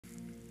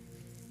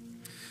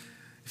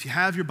If you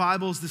have your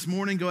Bibles this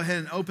morning, go ahead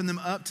and open them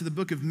up to the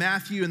book of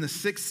Matthew in the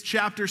 6th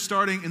chapter,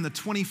 starting in the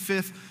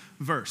 25th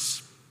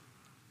verse.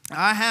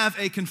 I have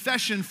a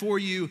confession for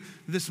you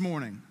this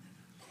morning.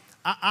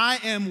 I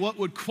am what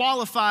would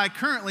qualify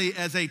currently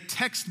as a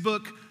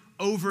textbook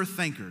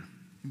overthinker.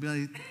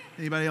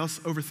 Anybody else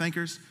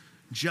overthinkers?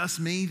 Just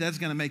me? That's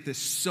going to make this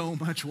so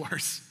much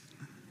worse.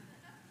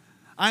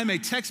 I am a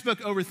textbook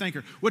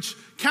overthinker, which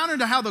counter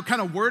to how the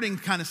kind of wording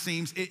kind of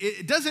seems,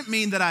 it doesn't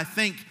mean that I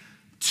think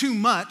too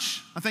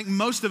much. I think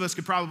most of us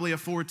could probably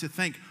afford to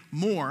think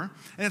more.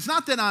 And it's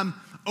not that I'm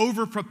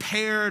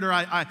over-prepared or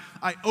I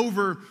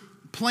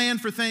over-plan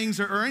for things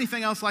or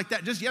anything else like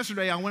that. Just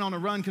yesterday, I went on a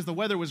run because the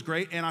weather was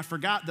great, and I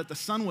forgot that the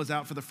sun was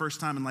out for the first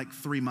time in like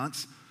 3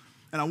 months.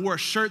 And I wore a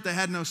shirt that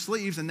had no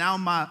sleeves, and now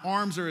my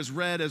arms are as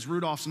red as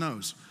Rudolph's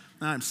nose.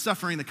 And I'm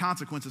suffering the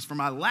consequences for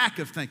my lack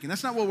of thinking.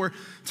 That's not what we're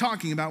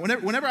talking about.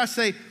 Whenever I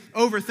say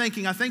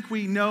overthinking, I think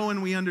we know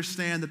and we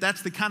understand that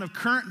that's the kind of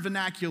current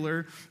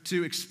vernacular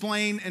to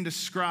explain and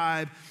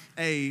describe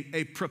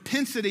a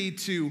propensity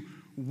to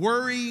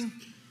worry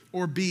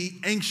or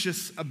be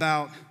anxious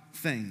about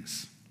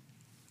things.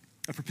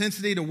 A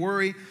propensity to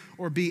worry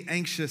or be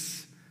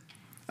anxious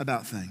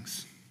about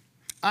things.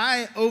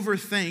 I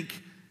overthink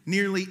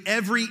nearly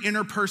every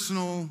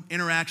interpersonal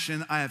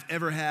interaction I have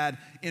ever had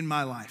in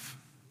my life.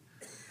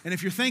 And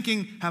if you're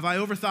thinking, have I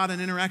overthought an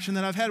interaction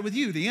that I've had with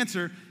you? The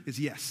answer is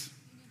yes.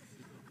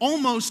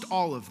 Almost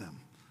all of them.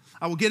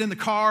 I will get in the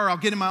car, or I'll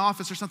get in my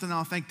office or something, and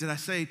I'll think, did I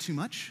say too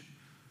much?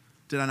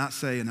 Did I not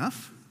say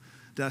enough?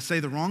 Did I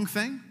say the wrong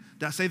thing?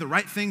 Did I say the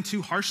right thing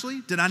too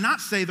harshly? Did I not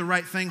say the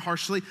right thing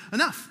harshly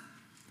enough?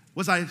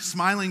 Was I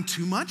smiling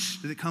too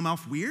much? Did it come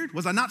off weird?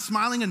 Was I not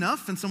smiling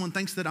enough and someone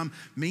thinks that I'm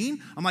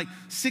mean? I'm like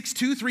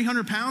 6'2",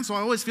 300 pounds, so I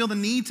always feel the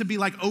need to be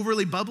like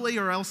overly bubbly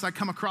or else I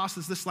come across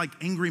as this like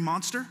angry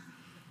monster.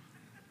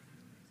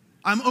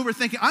 I'm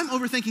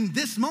overthinking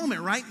this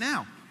moment right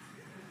now.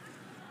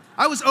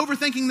 I was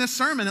overthinking this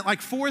sermon at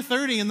like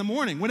 4:30 in the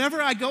morning. Whenever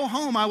I go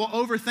home, I will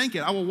overthink it.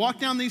 I will walk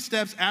down these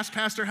steps, ask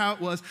Pastor how it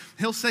was.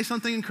 He'll say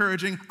something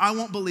encouraging. I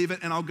won't believe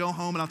it, and I'll go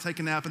home and I'll take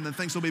a nap, and then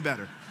things will be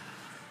better.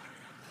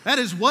 That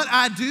is what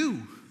I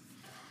do.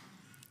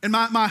 And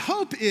my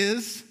hope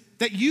is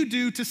that you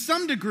do, to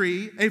some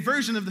degree, a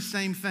version of the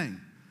same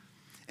thing.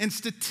 And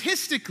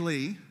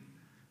statistically,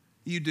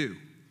 you do.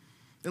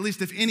 At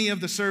least if any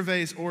of the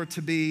surveys are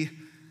to be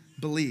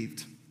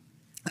believed.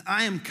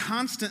 I am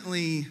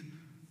constantly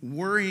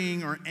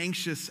worrying or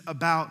anxious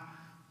about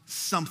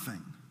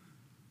something.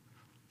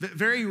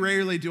 Very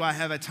rarely do I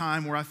have a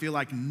time where I feel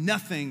like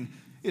nothing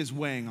is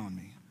weighing on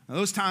me. Now,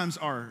 those times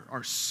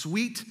are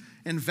sweet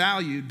and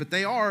valued, but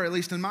they are, at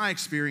least in my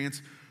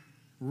experience,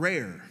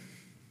 rare.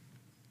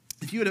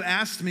 If you would have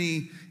asked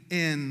me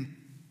in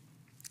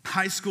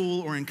high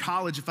school or in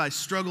college if I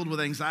struggled with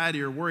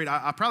anxiety or worried,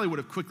 I probably would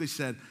have quickly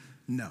said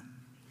no.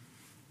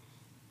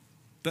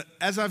 But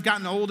as I've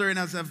gotten older and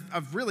as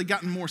I've really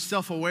gotten more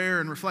self-aware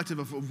and reflective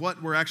of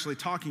what we're actually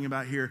talking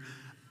about here,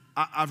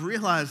 I've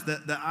realized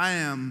that I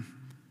am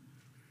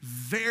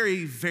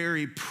very,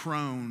 very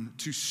prone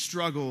to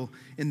struggle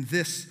in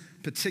this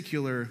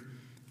particular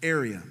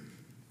area.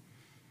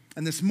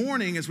 And this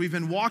morning, as we've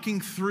been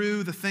walking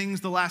through the things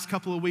the last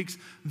couple of weeks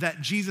that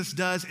Jesus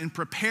does in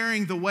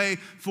preparing the way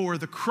for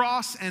the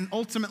cross and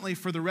ultimately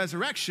for the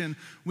resurrection,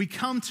 we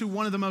come to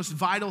one of the most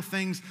vital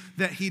things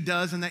that he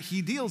does and that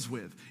he deals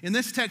with. In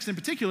this text in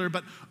particular,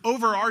 but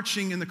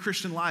overarching in the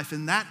Christian life,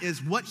 and that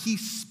is what he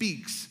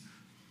speaks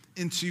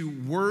into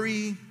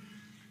worry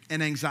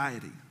and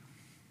anxiety.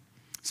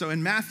 So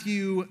in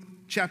Matthew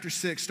chapter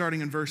 6,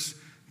 starting in verse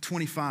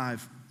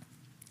 25,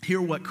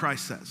 hear what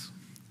Christ says.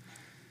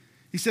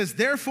 He says,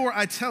 "Therefore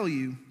I tell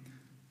you,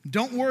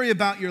 don't worry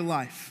about your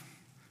life,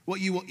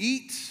 what you will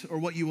eat or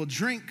what you will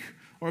drink,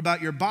 or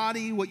about your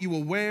body, what you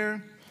will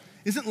wear.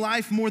 Isn't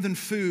life more than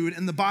food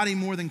and the body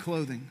more than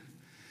clothing?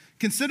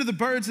 Consider the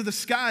birds of the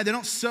sky. They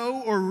don't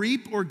sow or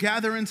reap or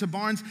gather into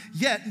barns,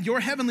 yet your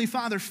heavenly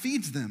Father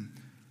feeds them.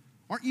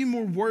 Aren't you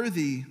more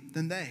worthy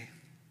than they?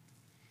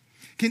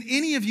 Can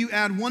any of you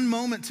add 1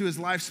 moment to his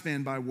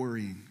lifespan by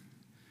worrying?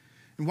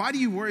 And why do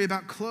you worry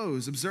about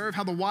clothes? Observe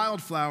how the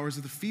wildflowers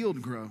of the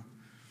field grow.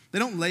 They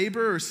don't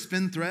labor or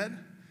spin thread.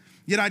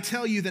 Yet I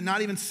tell you that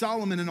not even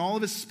Solomon in all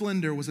of his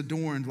splendor was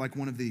adorned like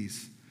one of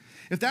these.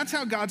 If that's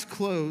how God's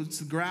clothes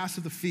the grass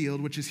of the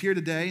field, which is here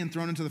today and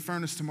thrown into the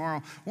furnace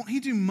tomorrow, won't he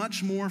do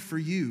much more for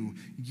you,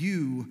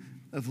 you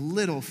of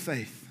little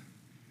faith?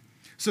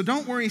 So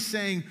don't worry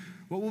saying,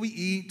 what will we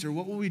eat, or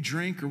what will we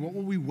drink, or what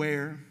will we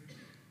wear?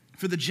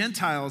 For the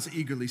Gentiles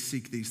eagerly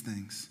seek these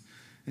things,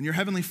 and your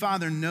heavenly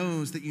Father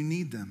knows that you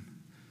need them.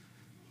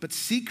 But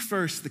seek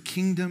first the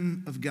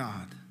kingdom of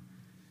God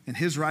and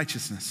his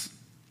righteousness,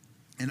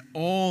 and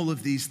all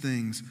of these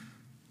things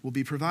will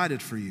be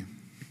provided for you.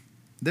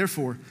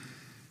 Therefore,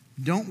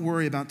 don't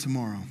worry about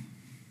tomorrow,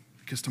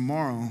 because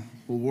tomorrow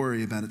will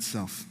worry about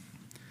itself.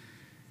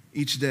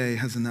 Each day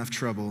has enough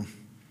trouble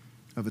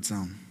of its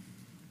own."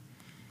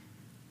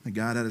 May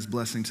God add his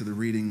blessing to the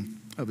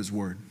reading of his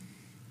word.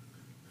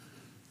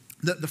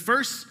 The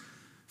first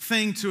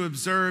thing to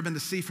observe and to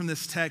see from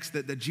this text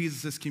that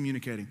Jesus is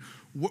communicating.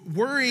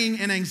 Worrying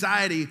and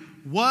anxiety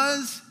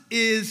was,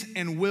 is,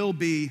 and will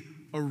be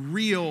a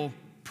real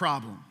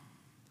problem.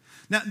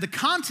 Now, the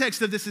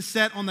context of this is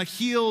set on the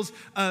heels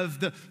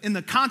of in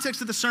the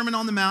context of the Sermon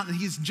on the Mount, and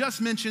he's just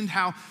mentioned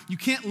how you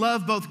can't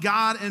love both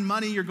God and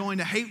money. You're going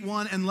to hate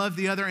one and love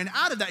the other. And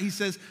out of that, he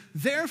says,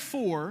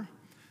 therefore,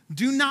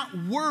 do not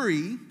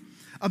worry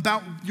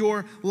about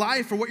your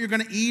life or what you're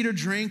going to eat or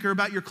drink or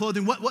about your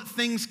clothing, what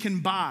things can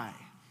buy.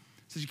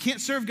 He says you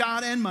can't serve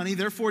God and money,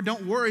 therefore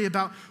don't worry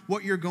about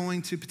what you're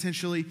going to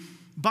potentially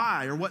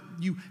buy or what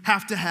you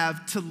have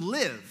to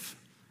live.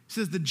 He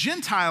says the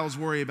Gentiles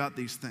worry about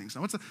these things.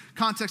 Now, what's the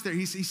context there?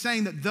 He's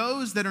saying that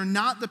those that are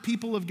not the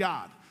people of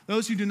God,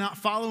 those who do not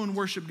follow and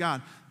worship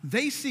God,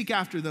 they seek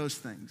after those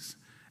things.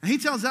 And he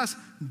tells us,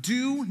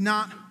 do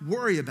not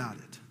worry about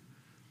it.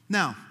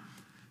 Now,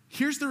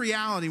 here's the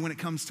reality when it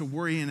comes to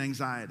worry and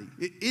anxiety.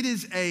 It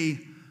is an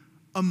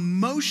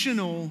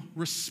emotional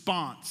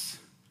response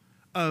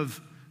of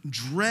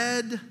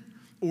dread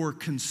or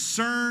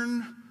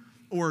concern,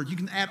 or you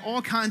can add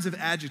all kinds of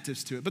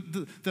adjectives to it. But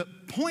the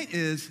point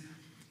is,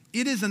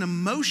 it is an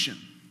emotion.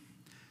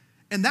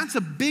 And that's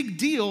a big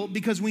deal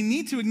because we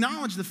need to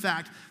acknowledge the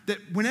fact that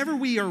whenever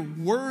we are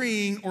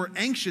worrying or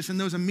anxious in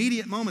those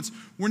immediate moments,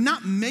 we're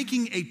not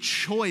making a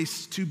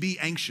choice to be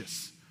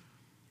anxious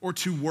or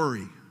to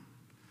worry.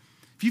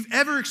 If you've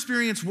ever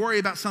experienced worry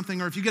about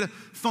something, or if you get a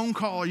phone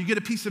call or you get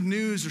a piece of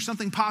news or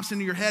something pops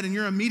into your head and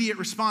your immediate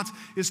response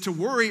is to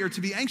worry or to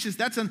be anxious,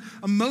 that's an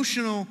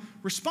emotional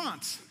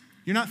response.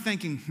 You're not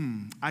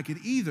thinking, I could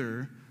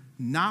either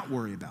not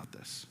worry about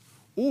this,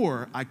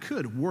 or I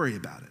could worry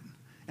about it.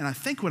 And I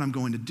think what I'm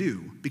going to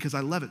do, because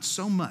I love it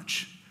so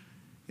much,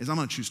 is I'm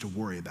going to choose to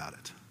worry about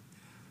it.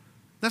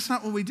 That's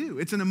not what we do.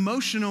 It's an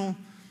emotional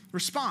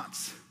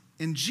response.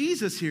 And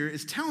Jesus here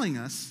is telling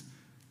us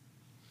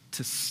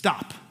to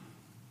stop.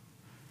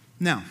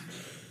 Now,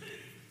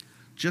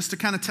 just to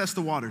kind of test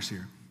the waters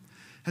here,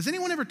 has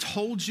anyone ever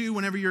told you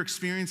whenever you're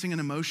experiencing an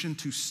emotion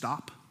to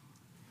stop?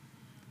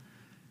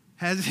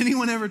 Has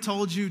anyone ever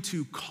told you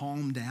to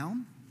calm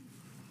down?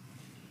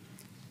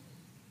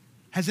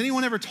 Has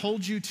anyone ever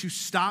told you to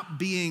stop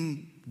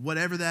being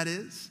whatever that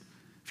is?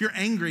 If you're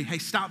angry, hey,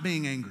 stop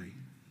being angry.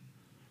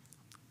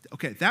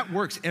 Okay, that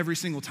works every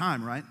single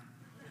time, right?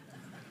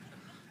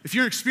 If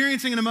you're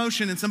experiencing an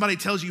emotion and somebody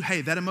tells you,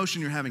 hey, that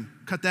emotion you're having,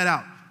 cut that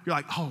out. You're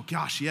like, oh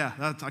gosh, yeah,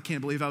 I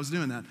can't believe I was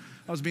doing that.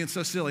 I was being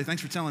so silly.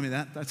 Thanks for telling me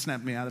that. That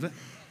snapped me out of it.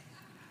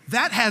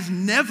 That has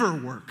never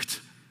worked.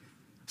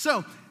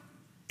 So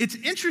it's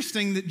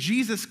interesting that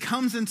Jesus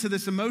comes into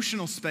this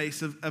emotional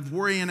space of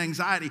worry and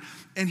anxiety,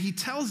 and he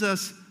tells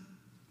us,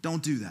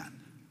 don't do that.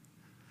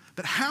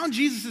 But how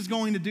Jesus is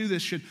going to do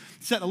this should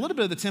set a little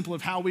bit of the template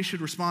of how we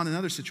should respond in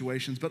other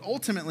situations. But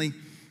ultimately,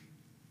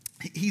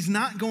 he's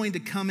not going to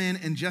come in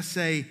and just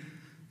say,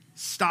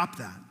 stop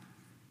that.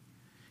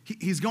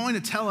 He's going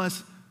to tell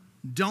us,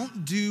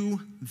 don't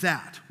do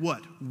that.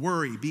 What?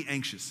 Worry, be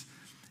anxious.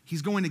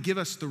 He's going to give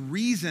us the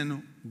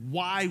reason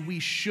why we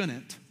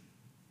shouldn't.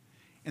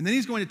 And then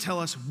he's going to tell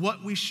us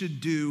what we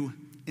should do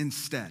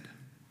instead.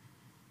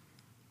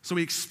 So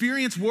we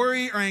experience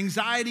worry or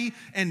anxiety,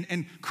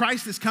 and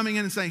Christ is coming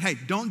in and saying, hey,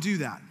 don't do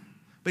that.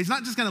 But he's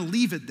not just going to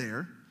leave it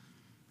there,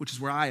 which is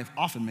where I have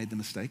often made the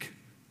mistake.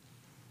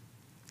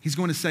 He's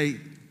going to say,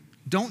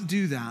 don't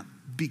do that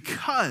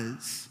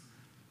because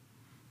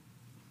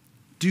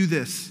do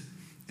this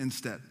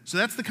instead. So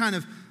that's the kind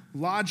of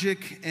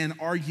logic and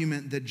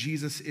argument that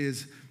Jesus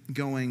is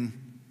going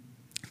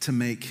to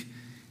make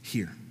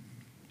here.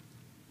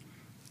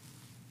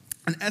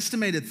 An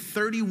estimated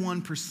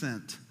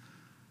 31%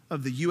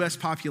 of the U.S.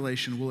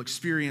 population will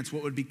experience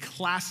what would be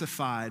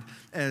classified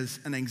as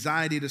an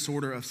anxiety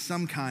disorder of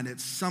some kind at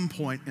some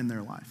point in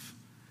their life.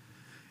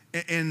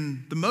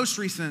 In the most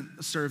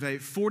recent survey,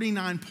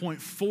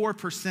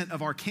 49.4%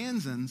 of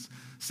Arkansans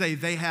say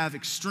they have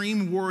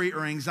extreme worry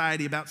or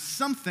anxiety about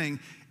something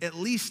at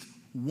least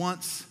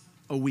once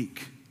a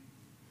week.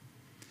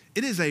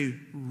 It is a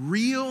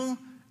real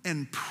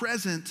and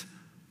present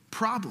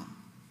problem.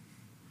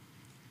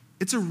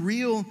 It's a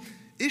real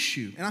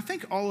issue, and I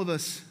think all of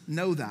us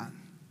know that.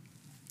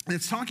 And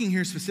it's talking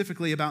here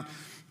specifically about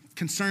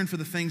concern for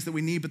the things that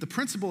we need, but the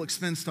principle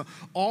extends to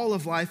all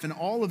of life and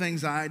all of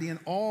anxiety and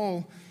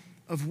all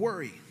of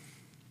worry.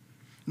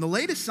 And the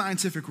latest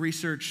scientific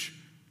research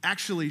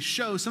actually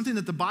shows something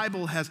that the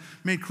Bible has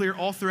made clear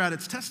all throughout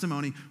its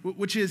testimony,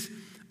 which is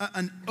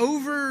an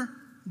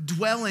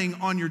over-dwelling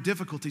on your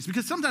difficulties.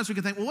 Because sometimes we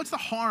can think, well, what's the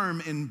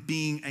harm in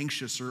being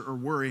anxious or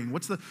worrying?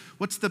 What's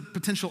the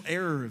potential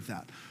error of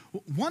that?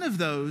 One of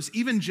those,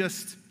 even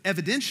just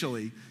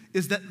evidentially,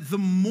 is that the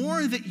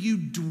more that you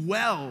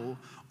dwell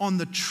on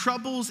the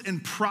troubles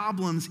and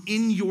problems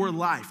in your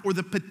life, or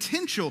the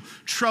potential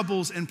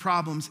troubles and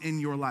problems in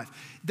your life,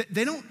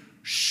 they don't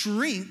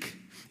shrink,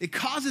 it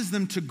causes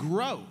them to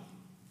grow.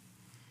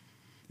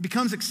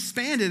 becomes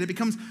expanded, it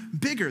becomes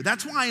bigger.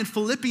 That's why in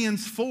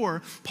Philippians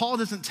 4, Paul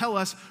doesn't tell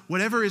us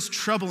whatever is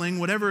troubling,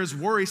 whatever is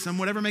worrisome,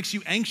 whatever makes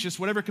you anxious,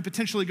 whatever could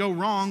potentially go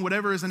wrong,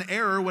 whatever is an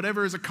error,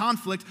 whatever is a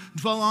conflict,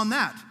 dwell on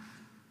that.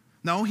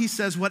 No, he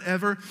says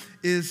whatever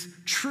is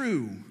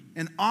true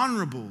and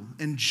honorable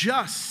and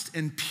just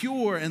and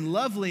pure and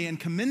lovely and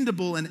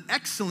commendable and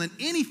excellent,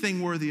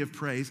 anything worthy of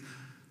praise,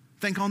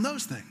 think on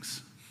those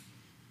things.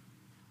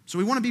 So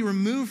we want to be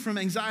removed from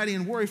anxiety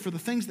and worry for the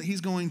things that he's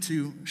going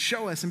to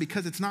show us, and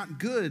because it's not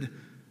good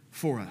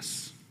for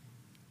us.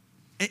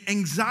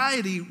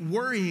 Anxiety,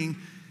 worrying,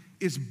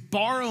 is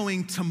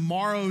borrowing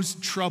tomorrow's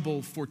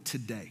trouble for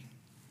today.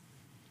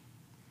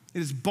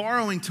 It is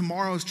borrowing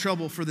tomorrow's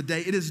trouble for the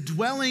day. It is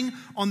dwelling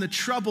on the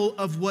trouble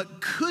of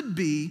what could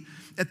be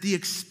at the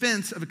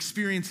expense of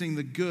experiencing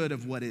the good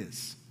of what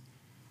is.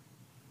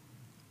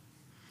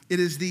 It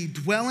is the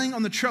dwelling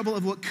on the trouble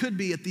of what could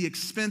be at the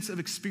expense of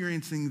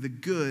experiencing the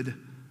good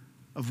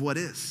of what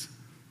is.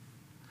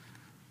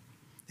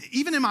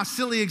 Even in my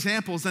silly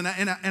examples, and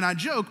I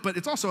joke, but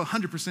it's also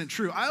 100%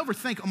 true, I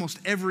overthink almost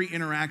every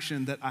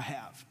interaction that I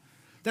have.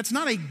 That's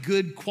not a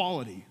good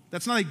quality.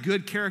 That's not a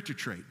good character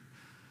trait.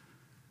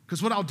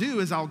 Because what I'll do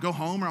is I'll go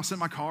home or I'll sit in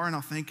my car and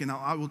I'll think and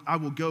I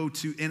will go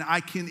to, and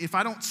I can, if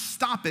I don't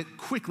stop it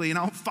quickly and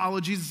I don't follow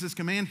Jesus'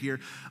 command here,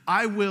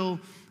 I will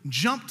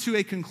jump to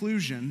a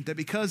conclusion that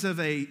because of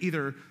a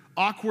either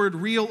awkward,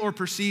 real, or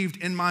perceived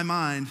in my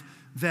mind,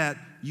 that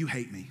you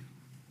hate me.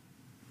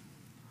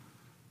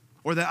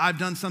 Or that I've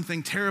done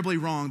something terribly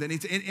wrong. That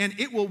needs, and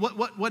it will,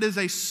 what is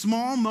a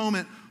small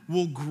moment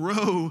will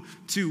grow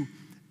to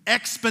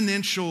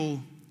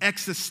exponential,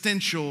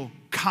 existential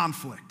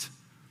conflict.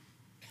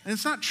 And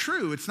it's not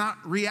true, it's not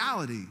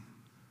reality,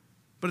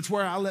 but it's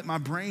where I let my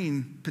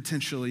brain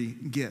potentially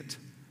get.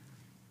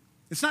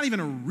 It's not even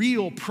a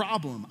real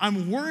problem.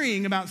 I'm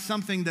worrying about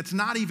something that's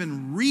not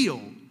even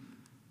real.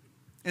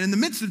 And in the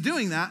midst of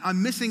doing that,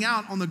 I'm missing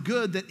out on the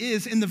good that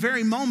is in the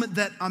very moment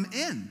that I'm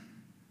in.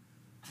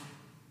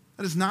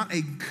 That is not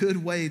a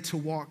good way to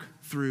walk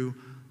through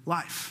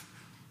life.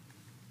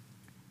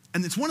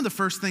 And it's one of the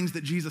first things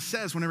that Jesus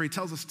says whenever he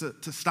tells us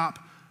to stop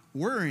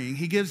worrying.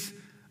 He gives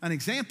an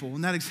example,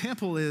 and that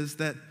example is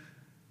that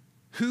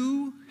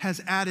who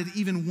has added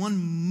even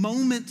one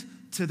moment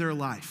to their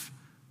life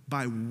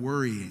by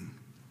worrying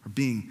or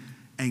being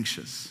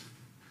anxious?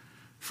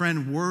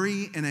 Friend,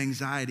 worry and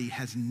anxiety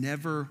has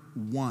never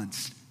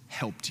once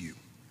helped you.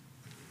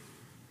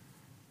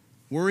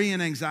 Worry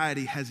and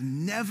anxiety has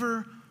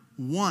never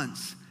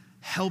once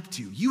helped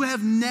you. You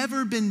have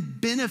never been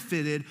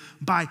benefited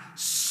by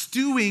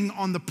stewing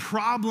on the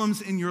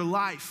problems in your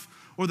life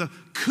or the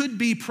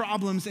could-be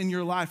problems in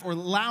your life, or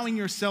allowing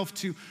yourself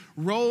to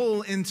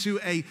roll into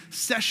a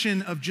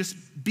session of just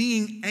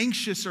being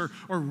anxious or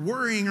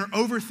worrying or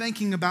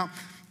overthinking about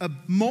a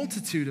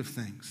multitude of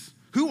things.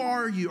 Who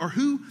are you, or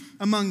who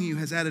among you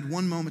has added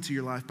one moment to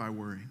your life by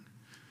worrying?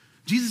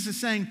 Jesus is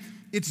saying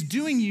it's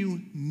doing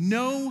you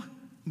no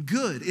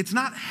good. It's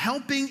not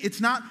helping, it's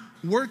not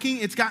working,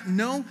 it's got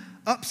no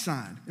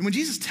upside. And when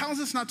Jesus tells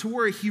us not to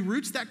worry, he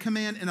roots that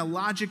command in a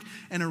logic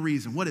and a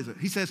reason. What is it?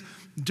 He says,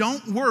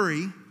 don't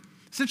worry.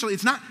 Essentially,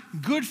 it's not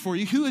good for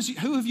you. Who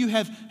of you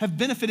have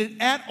benefited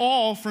at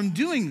all from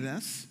doing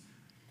this?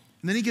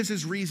 And then he gives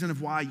his reason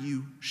of why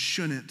you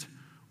shouldn't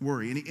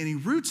worry. And he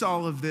roots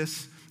all of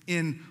this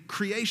in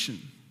creation.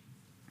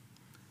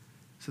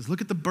 He says,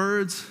 look at the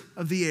birds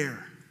of the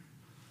air.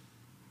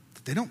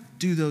 They don't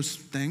do those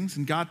things,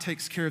 and God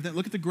takes care of them.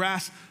 Look at the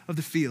grass of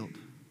the field.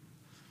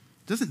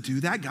 Doesn't do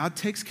that. God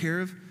takes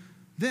care of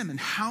them. And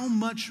how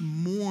much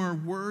more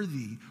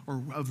worthy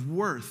or of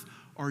worth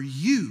are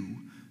you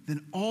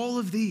than all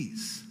of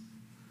these?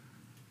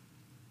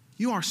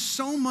 You are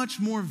so much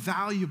more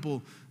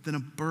valuable than a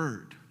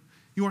bird.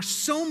 You are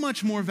so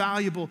much more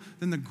valuable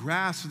than the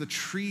grass or the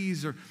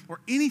trees or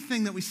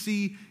anything that we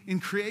see in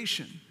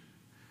creation.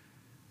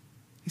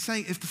 He's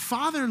saying if the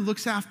Father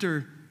looks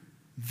after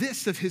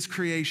this of his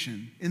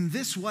creation in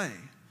this way,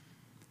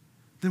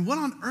 then what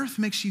on earth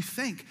makes you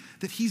think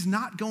that he's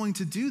not going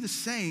to do the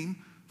same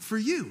for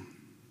you?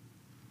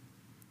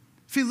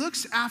 If he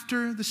looks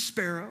after the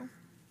sparrow,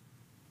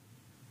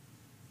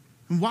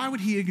 then why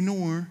would he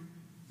ignore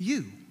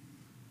you?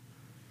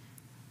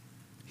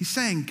 He's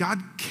saying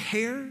God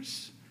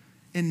cares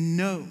and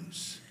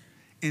knows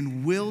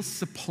and will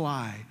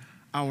supply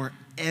our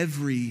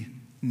every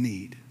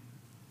need.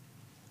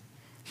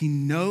 He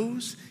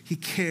knows, he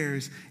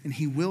cares, and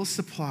he will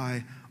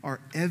supply our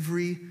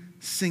every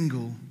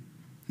single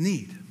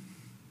need.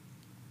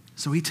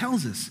 So he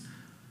tells us,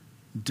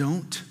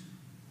 don't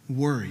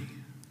worry.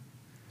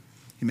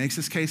 He makes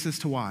this case as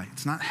to why.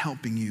 It's not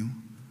helping you.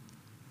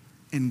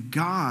 And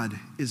God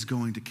is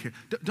going to care.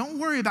 Don't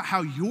worry about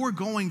how you're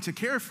going to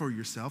care for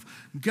yourself.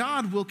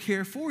 God will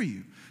care for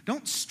you.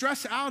 Don't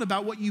stress out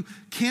about what you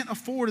can't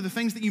afford or the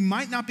things that you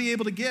might not be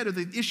able to get or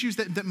the issues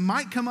that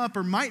might come up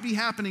or might be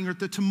happening or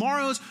the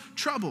tomorrow's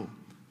trouble.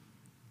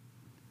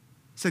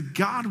 So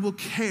God will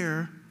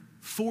care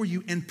for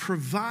you and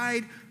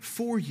provide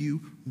for you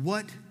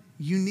what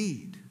you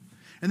need.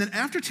 And then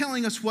after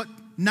telling us what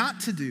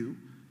not to do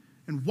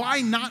and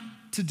why not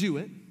to do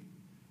it,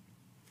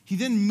 he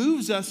then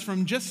moves us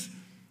from just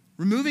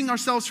removing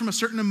ourselves from a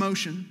certain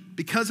emotion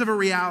because of a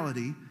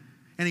reality,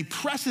 and he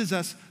presses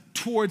us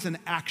towards an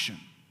action.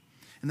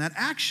 And that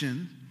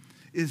action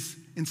is,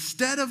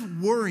 instead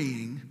of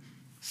worrying,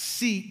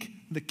 seek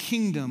the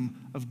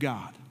kingdom of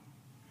God.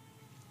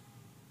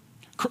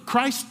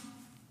 Christ's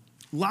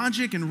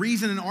logic and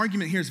reason and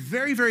argument here is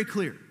very, very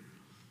clear.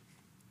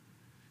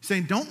 He's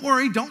saying, don't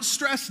worry, don't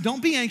stress,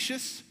 don't be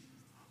anxious.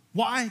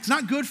 Why? It's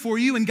not good for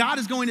you, and God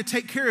is going to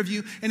take care of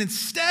you. And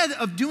instead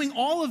of doing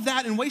all of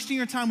that and wasting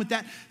your time with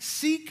that,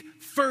 seek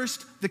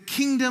first the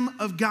kingdom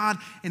of God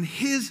and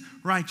his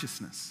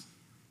righteousness.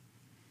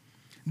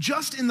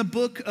 Just in the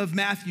book of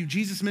Matthew,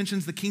 Jesus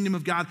mentions the kingdom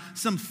of God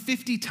some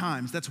 50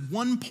 times. That's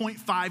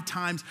 1.5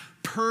 times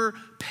per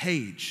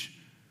page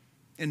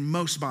in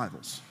most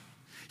Bibles.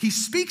 He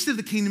speaks of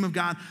the kingdom of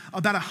God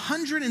about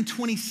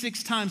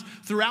 126 times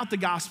throughout the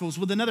Gospels,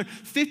 with another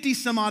 50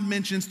 some odd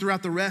mentions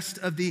throughout the rest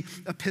of the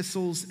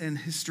epistles and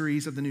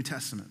histories of the New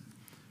Testament.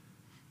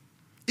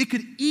 It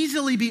could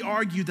easily be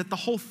argued that the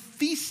whole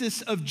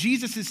thesis of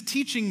Jesus'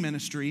 teaching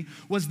ministry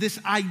was this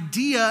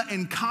idea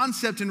and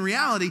concept and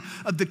reality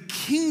of the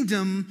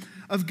kingdom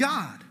of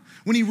God.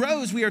 When he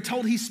rose, we are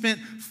told he spent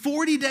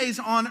 40 days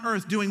on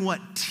earth doing what?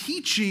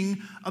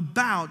 Teaching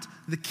about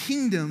the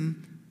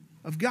kingdom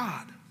of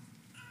God.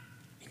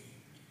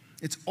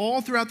 It's all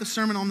throughout the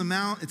Sermon on the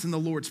Mount. It's in the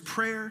Lord's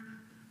Prayer.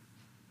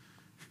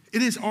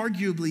 It is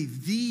arguably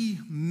the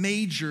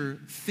major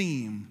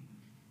theme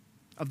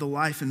of the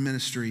life and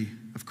ministry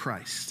of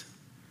Christ.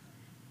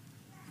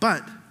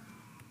 But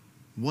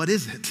what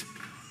is it?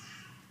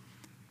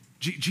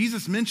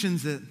 Jesus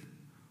mentions it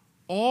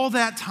all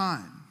that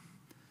time.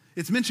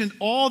 It's mentioned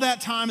all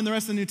that time in the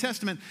rest of the New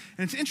Testament.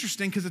 And it's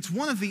interesting because it's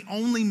one of the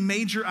only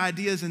major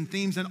ideas and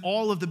themes in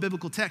all of the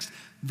biblical text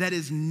that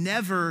is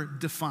never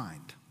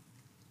defined.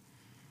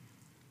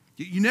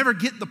 You never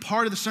get the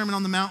part of the Sermon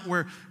on the Mount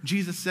where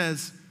Jesus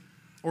says,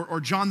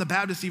 or John the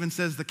Baptist even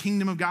says, the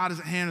kingdom of God is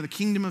at hand, or the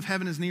kingdom of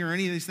heaven is near, or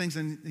any of these things.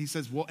 And he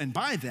says, well, and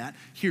by that,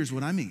 here's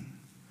what I mean.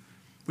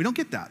 We don't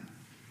get that.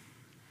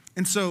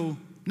 And so,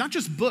 not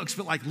just books,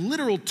 but like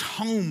literal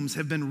tomes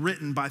have been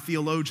written by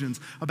theologians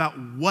about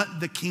what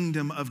the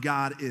kingdom of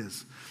God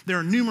is. There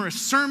are numerous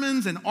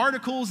sermons and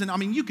articles, and I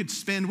mean, we could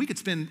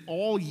spend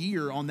all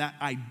year on that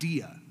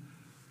idea.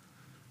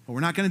 But we're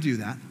not going to do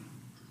that,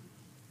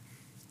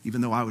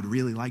 even though I would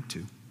really like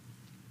to.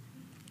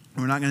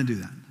 We're not going to do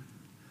that.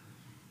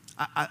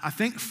 I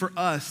think for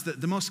us,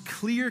 the most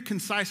clear,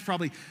 concise,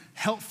 probably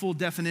helpful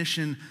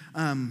definition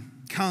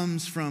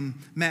comes from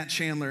Matt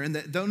Chandler. And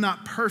that though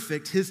not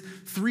perfect, his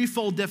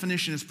threefold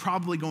definition is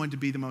probably going to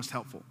be the most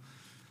helpful.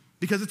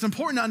 Because it's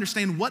important to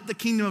understand what the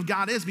kingdom of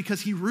God is,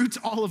 because he roots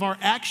all of our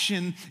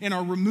action and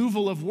our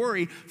removal of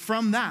worry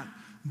from that.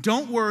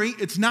 Don't worry,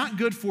 it's not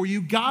good for you.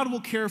 God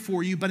will care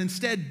for you, but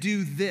instead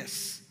do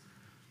this.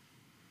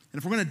 And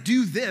if we're going to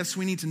do this,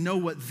 we need to know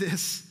what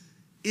this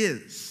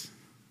is.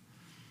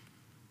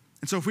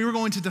 And so if we were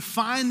going to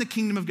define the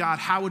kingdom of God,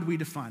 how would we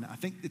define it? I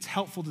think it's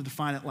helpful to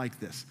define it like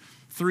this.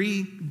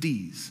 3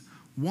 Ds.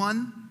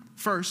 1,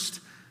 first,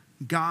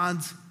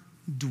 God's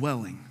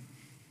dwelling.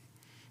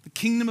 The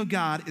kingdom of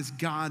God is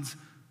God's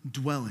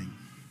dwelling.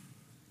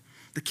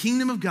 The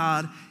kingdom of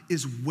God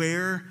is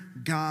where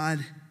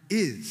God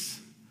is.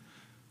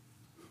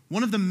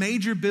 One of the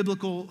major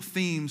biblical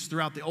themes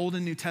throughout the Old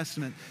and New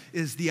Testament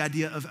is the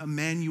idea of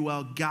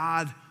Emmanuel,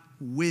 God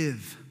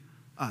with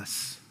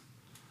us.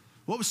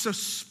 What was so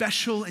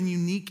special and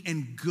unique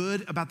and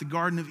good about the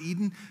Garden of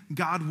Eden?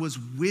 God was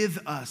with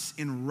us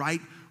in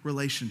right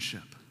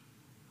relationship.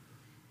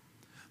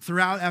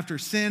 Throughout, after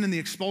sin and the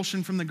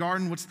expulsion from the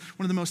garden, what's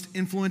one of the most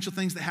influential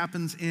things that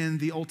happens in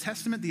the Old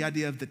Testament? The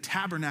idea of the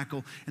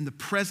tabernacle and the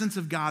presence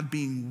of God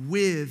being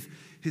with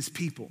his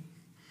people.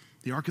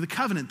 The Ark of the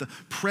Covenant, the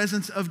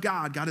presence of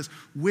God. God is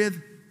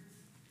with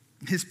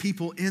his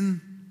people in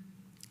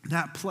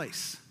that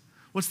place.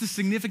 What's the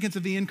significance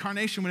of the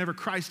incarnation whenever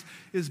Christ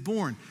is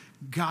born?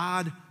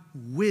 God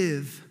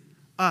with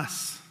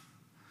us.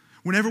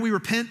 Whenever we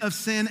repent of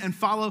sin and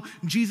follow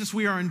Jesus,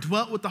 we are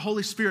indwelt with the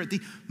Holy Spirit,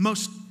 the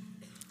most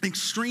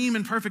extreme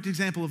and perfect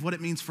example of what it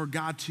means for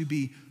God to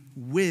be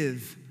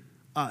with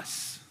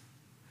us.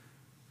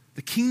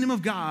 The kingdom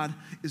of God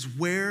is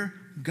where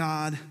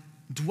God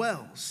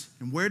dwells.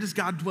 And where does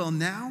God dwell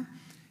now?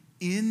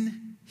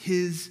 In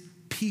his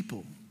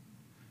people.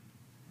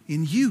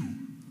 In you.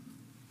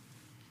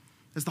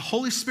 As the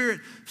Holy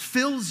Spirit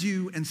fills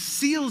you and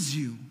seals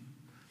you,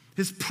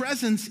 his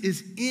presence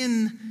is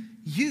in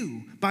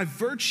you by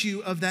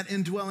virtue of that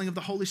indwelling of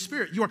the Holy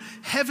Spirit. You are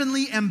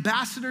heavenly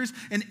ambassadors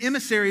and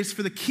emissaries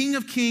for the King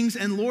of Kings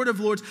and Lord of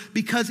Lords,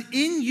 because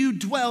in you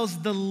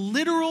dwells the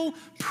literal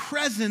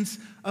presence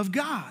of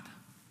God.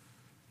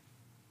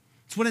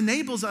 It's what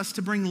enables us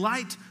to bring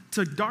light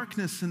to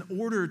darkness and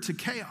order to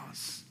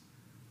chaos.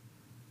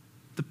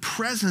 The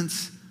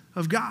presence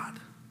of God.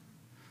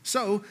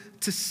 So,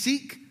 to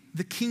seek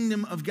the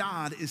kingdom of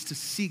God is to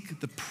seek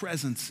the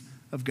presence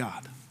of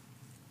God.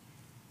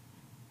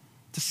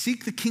 To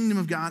seek the kingdom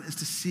of God is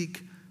to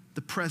seek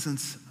the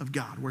presence of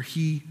God, where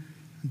he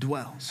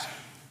dwells.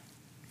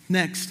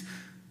 Next,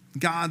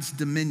 God's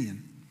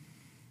dominion.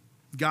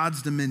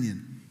 God's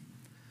dominion.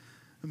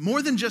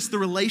 More than just the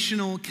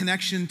relational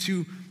connection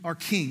to our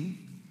King,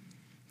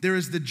 there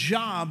is the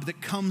job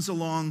that comes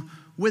along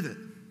with it.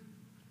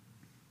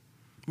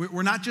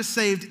 We're not just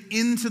saved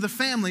into the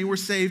family, we're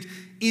saved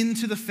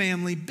into the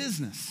family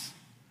business.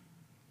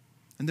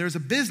 And there's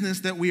a business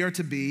that we are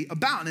to be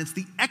about, and it's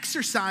the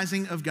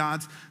exercising of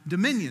God's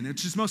dominion.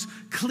 It's just most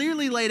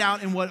clearly laid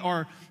out in what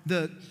are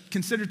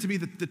considered to be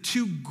the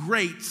two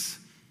greats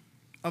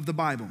of the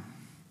Bible.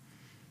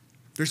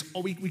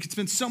 We could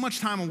spend so much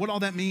time on what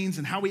all that means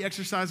and how we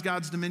exercise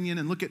God's dominion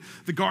and look at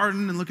the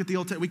garden and look at the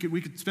Old Testament.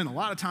 We could spend a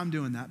lot of time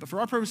doing that. But for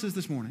our purposes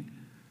this morning,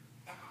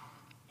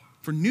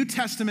 for New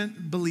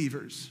Testament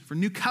believers, for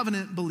New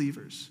Covenant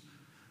believers,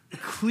 the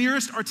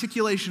clearest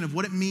articulation of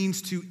what it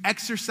means to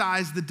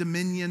exercise the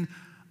dominion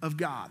of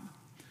God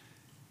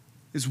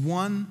is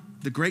one,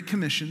 the Great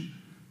Commission.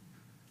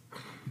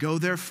 Go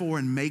therefore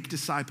and make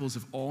disciples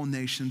of all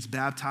nations,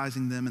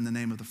 baptizing them in the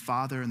name of the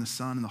Father and the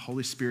Son and the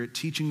Holy Spirit,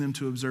 teaching them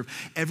to observe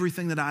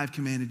everything that I have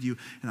commanded you,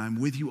 and I'm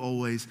with you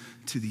always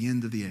to the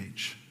end of the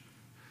age.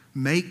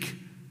 Make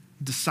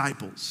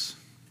disciples.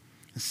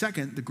 And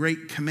second, the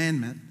great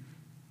commandment,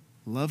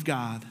 love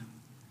God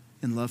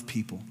and love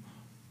people.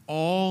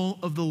 All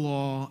of the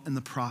law and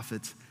the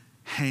prophets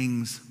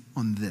hangs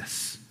on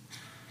this.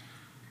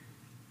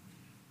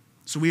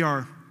 So we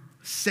are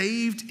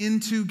saved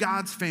into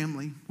God's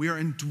family. We are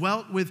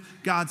indwelt with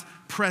God's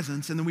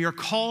presence, and then we are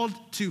called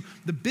to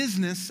the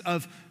business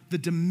of the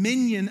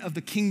dominion of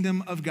the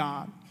kingdom of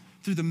God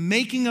through the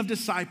making of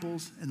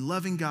disciples and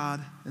loving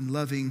God and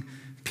loving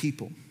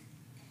people.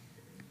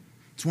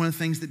 It's one of the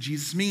things that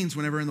Jesus means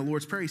whenever in the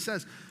Lord's Prayer he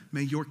says,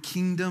 may your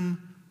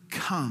kingdom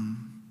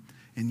come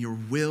and your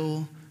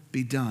will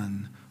be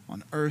done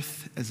on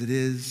earth as it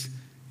is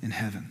in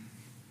heaven.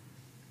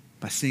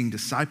 By seeing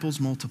disciples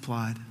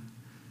multiplied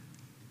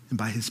and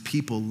by his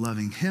people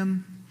loving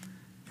him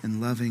and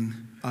loving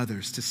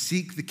others. To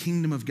seek the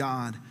kingdom of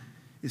God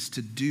is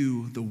to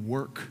do the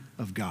work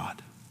of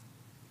God.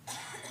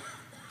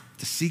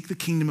 To seek the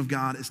kingdom of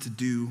God is to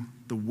do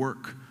the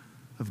work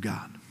of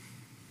God.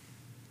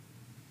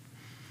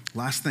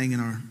 Last thing in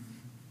our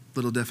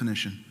little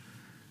definition,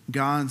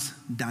 God's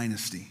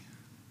dynasty.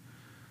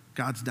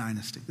 God's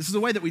dynasty. This is a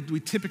way that we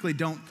typically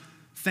don't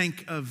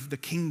think of the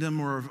kingdom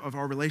or of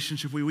our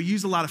relationship. We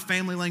use a lot of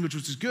family language,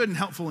 which is good and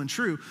helpful and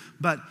true,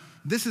 but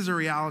this is a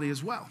reality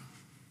as well.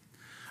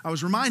 I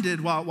was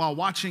reminded while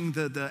watching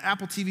the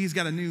Apple TV's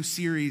got a new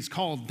series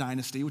called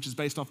Dynasty, which is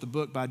based off the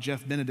book by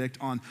Jeff Benedict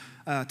on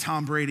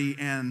Tom Brady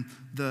and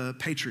the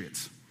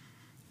Patriots.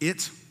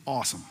 It's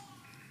awesome.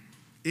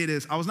 It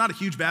is. I was not a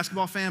huge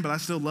basketball fan, but I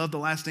still love The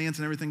Last Dance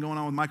and everything going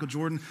on with Michael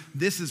Jordan.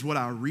 This is what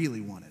I really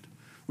wanted,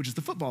 which is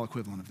the football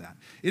equivalent of that.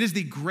 It is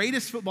the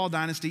greatest football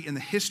dynasty in the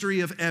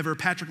history of ever.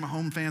 Patrick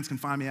Mahomes fans can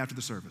find me after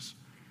the service.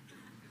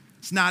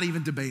 It's not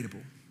even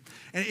debatable.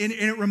 And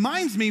it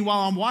reminds me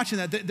while I'm watching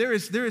that there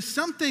is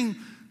something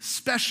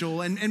special,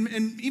 and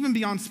even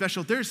beyond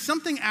special, there's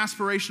something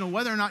aspirational,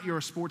 whether or not you're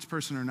a sports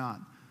person or not,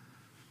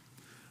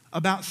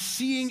 about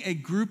seeing a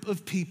group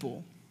of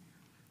people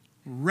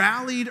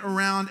rallied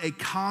around a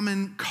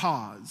common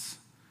cause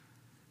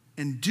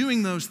and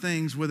doing those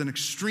things with an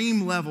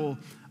extreme level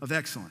of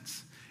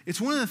excellence.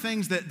 It's one of the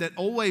things that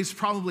always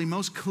probably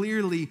most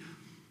clearly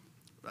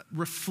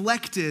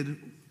reflected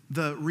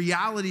the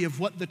reality of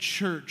what the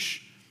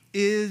church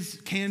is,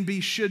 can be,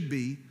 should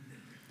be,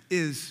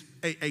 is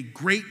a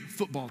great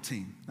football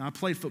team. Now, I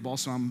played football,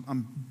 so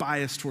I'm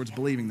biased towards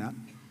believing that.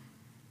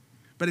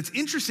 But it's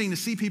interesting to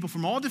see people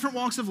from all different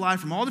walks of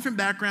life, from all different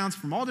backgrounds,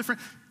 from all different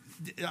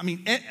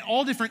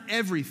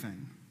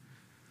everything,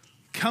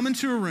 come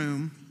into a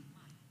room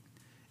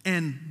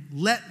and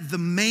let the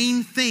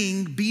main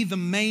thing be the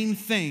main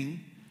thing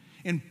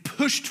and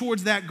push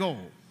towards that goal.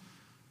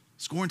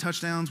 Scoring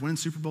touchdowns, winning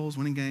Super Bowls,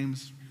 winning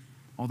games,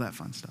 all that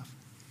fun stuff.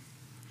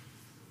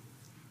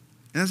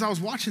 And as I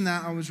was watching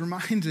that, I was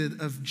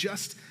reminded of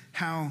just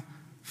how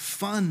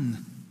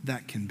fun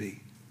that can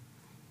be.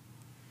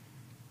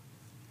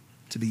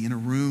 To be in a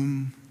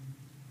room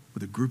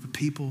with a group of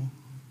people,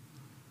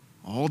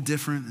 all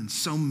different in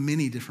so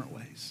many different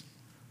ways,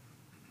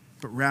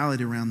 but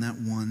rallied around that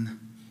one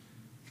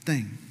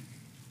thing.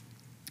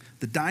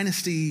 The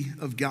dynasty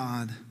of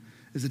God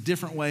is a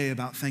different way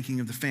about thinking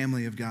of the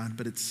family of God,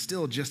 but it's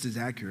still just as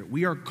accurate.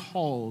 We are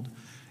called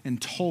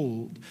and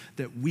told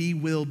that we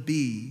will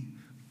be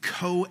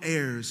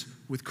co-heirs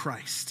with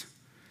Christ,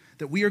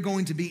 that we are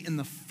going to be in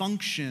the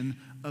function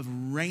of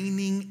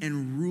reigning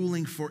and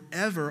ruling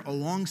forever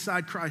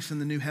alongside Christ in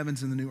the new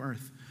heavens and the new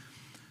earth.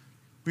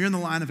 We're in the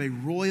line of a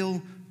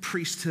royal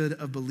priesthood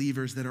of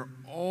believers that are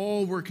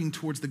all working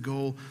towards the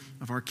goal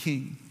of our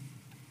King.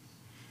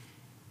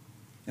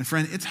 And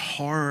friend, it's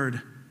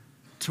hard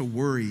to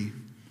worry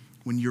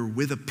when you're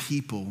with a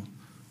people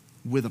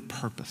with a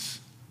purpose.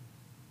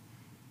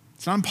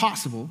 It's not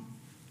impossible,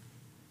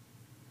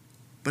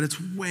 but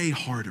it's way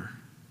harder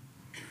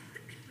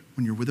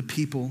when you're with a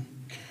people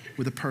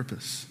with a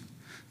purpose.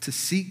 To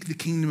seek the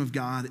kingdom of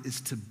God is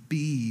to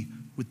be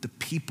with the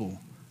people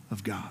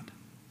of God.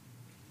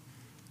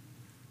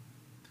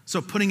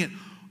 So putting it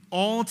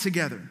all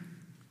together,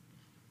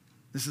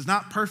 this is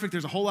not perfect.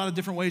 There's a whole lot of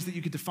different ways that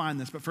you could define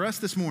this. But for us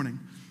this morning,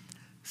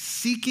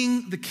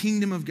 seeking the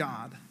kingdom of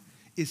God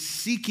is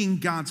seeking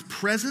God's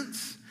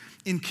presence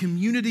in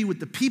community with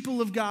the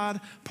people of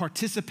God,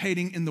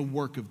 participating in the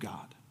work of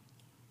God.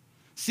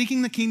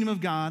 Seeking the kingdom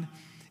of God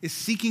is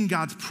seeking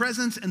God's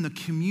presence in the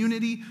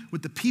community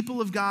with the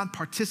people of God,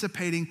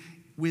 participating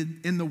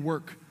in the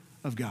work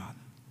of God.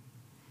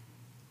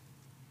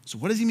 So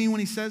what does he mean when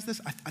he says this?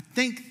 I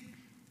think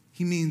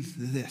he means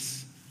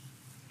this.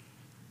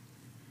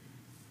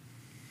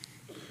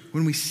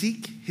 When we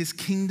seek his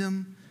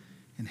kingdom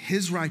and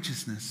his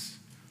righteousness,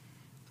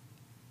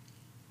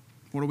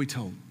 what are we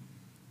told?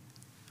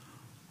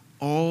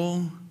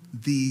 All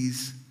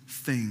these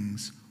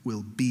things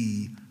will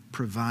be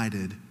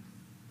provided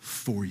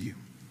for you.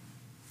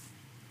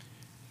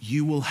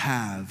 You will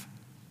have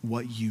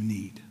what you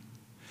need.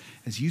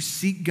 As you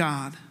seek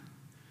God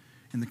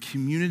and the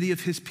community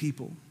of his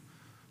people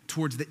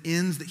towards the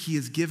ends that he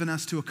has given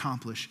us to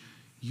accomplish,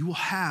 you will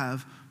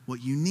have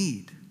what you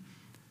need.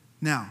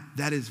 Now,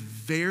 that is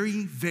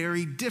very,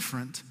 very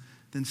different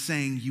than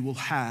saying you will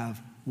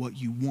have what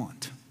you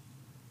want.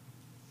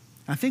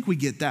 I think we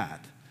get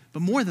that.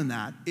 But more than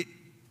that, it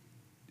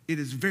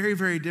is very,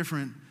 very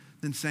different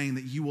than saying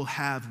that you will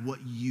have what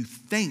you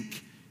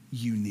think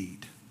you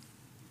need.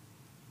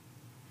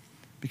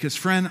 Because,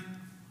 friend,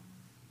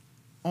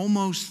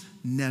 almost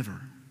never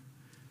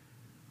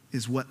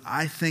is what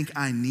I think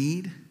I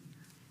need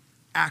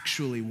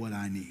actually what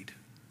I need.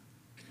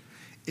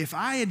 If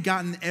I had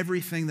gotten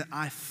everything that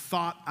I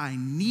thought I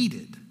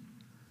needed,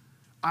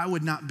 I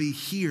would not be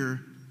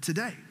here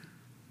today.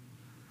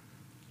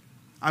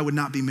 I would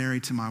not be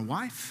married to my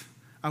wife.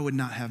 I would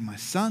not have my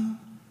son.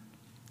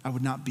 I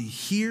would not be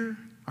here.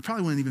 I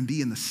probably wouldn't even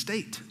be in the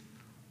state.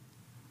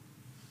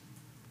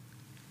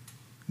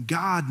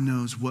 God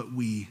knows what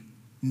we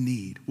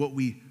need, what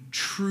we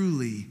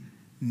truly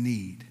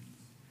need.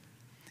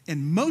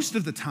 And most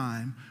of the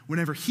time,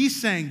 whenever he's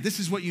saying, this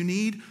is what you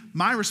need,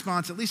 my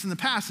response, at least in the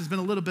past, has been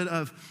a little bit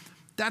of,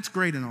 that's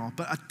great and all,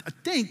 but I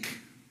think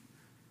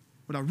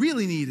what I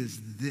really need is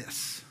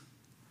this.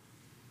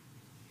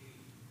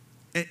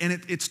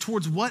 And it's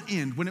towards what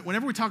end?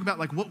 Whenever we talk about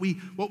like what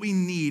we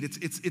need,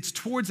 it's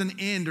towards an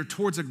end or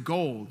towards a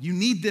goal. You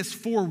need this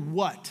for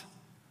what?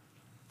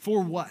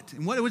 For what?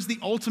 And what was the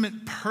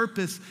ultimate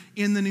purpose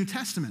in the New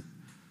Testament?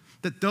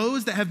 That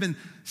those that have been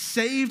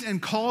saved and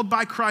called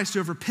by Christ, who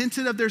have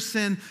repented of their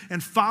sin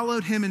and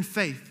followed him in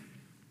faith,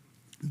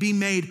 be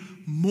made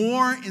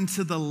more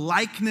into the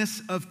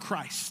likeness of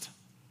Christ.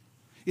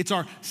 It's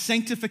our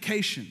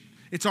sanctification.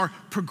 It's our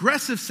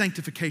progressive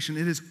sanctification.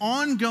 It is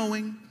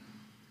ongoing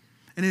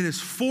and it is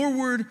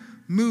forward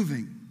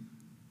moving.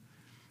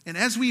 And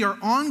as we are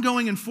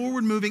ongoing and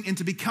forward moving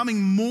into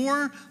becoming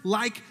more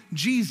like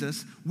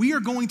Jesus, we are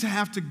going to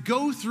have to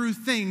go through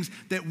things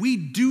that we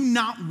do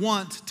not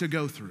want to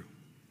go through.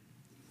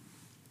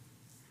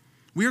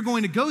 We are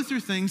going to go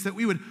through things that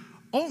we would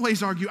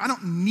always argue, I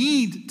don't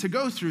need to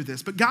go through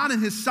this. But God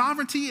in his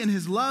sovereignty and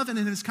his love and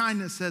in his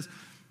kindness says,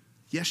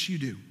 yes, you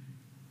do.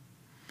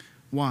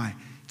 Why?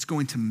 It's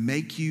going to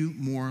make you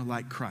more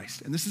like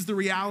Christ. And this is the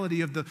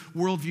reality of the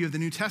worldview of the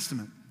New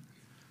Testament.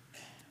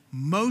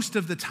 Most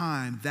of the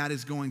time, that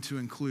is going to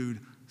include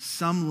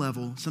some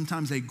level,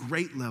 sometimes a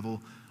great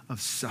level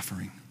of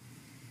suffering.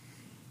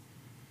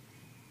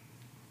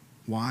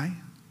 Why?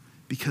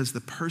 Because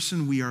the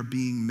person we are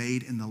being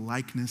made in the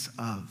likeness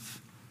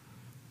of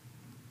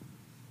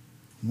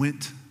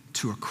went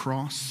to a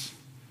cross,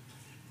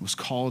 was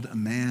called a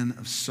man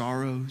of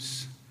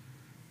sorrows,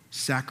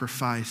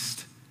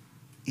 sacrificed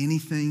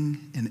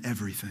anything and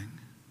everything.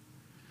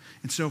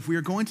 And so if we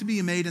are going to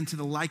be made into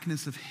the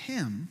likeness of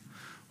him,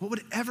 what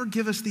would ever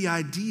give us the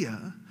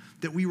idea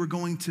that we were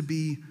going to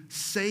be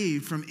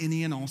saved from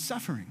any and all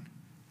suffering?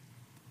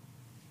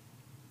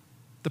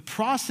 The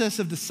process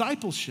of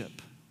discipleship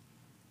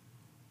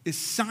is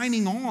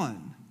signing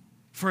on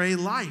for a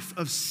life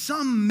of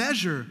some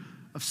measure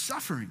of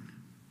suffering.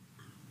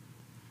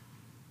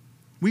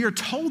 We are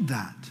told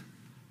that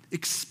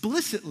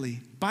explicitly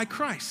by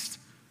Christ.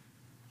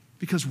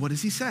 Because what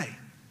does he say?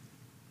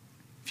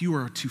 If you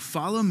are to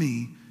follow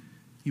me,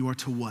 you are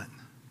to what?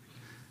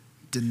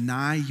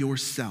 Deny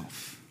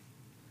yourself,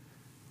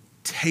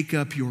 take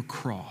up your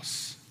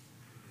cross,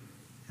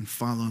 and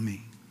follow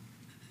me.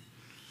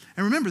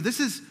 And remember, this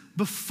is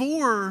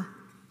before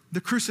the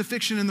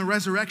crucifixion and the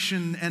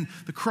resurrection and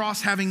the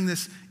cross having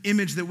this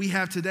image that we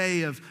have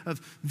today of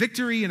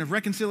victory and of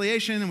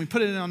reconciliation, and we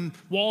put it on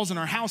walls in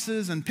our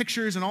houses and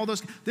pictures and all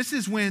those. This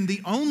is when the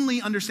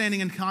only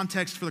understanding and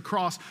context for the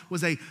cross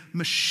was a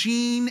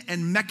machine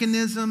and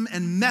mechanism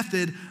and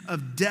method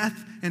of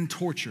death and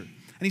torture.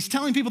 And he's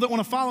telling people that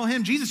want to follow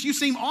him, Jesus, you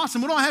seem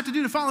awesome. What do I have to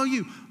do to follow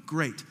you?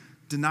 Great.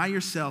 Deny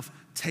yourself,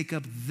 take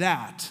up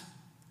that,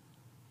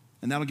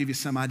 and that'll give you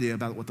some idea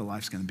about what the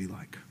life's going to be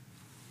like.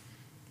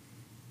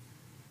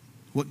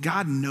 What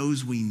God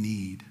knows we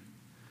need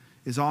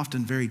is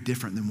often very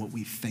different than what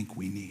we think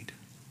we need.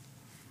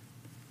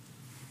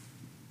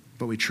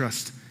 But we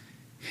trust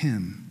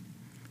him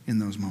in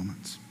those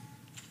moments.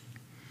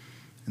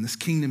 And this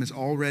kingdom is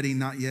already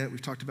not yet.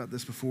 We've talked about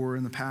this before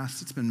in the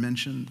past. It's been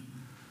mentioned.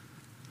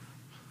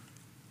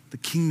 The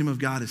kingdom of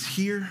God is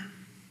here.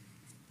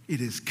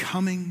 It is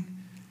coming,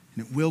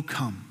 and it will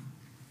come.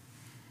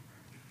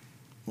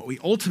 What we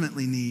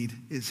ultimately need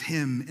is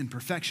him in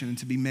perfection and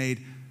to be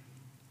made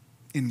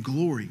in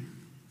glory.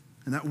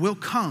 And that will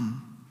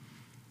come,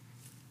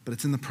 but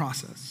it's in the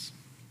process.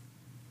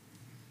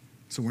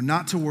 So we're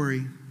not to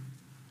worry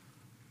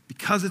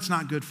because it's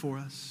not good for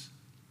us,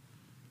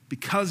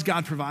 because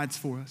God provides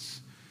for us.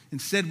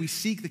 Instead, we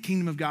seek the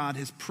kingdom of God,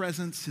 his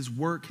presence, his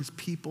work, his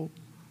people.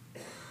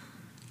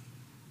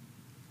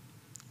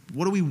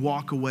 What do we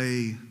walk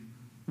away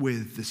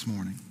with this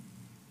morning?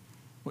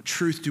 What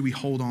truth do we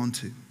hold on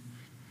to?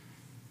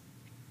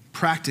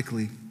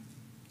 Practically,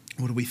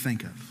 what do we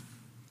think of?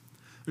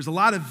 There's a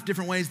lot of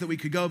different ways that we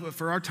could go, but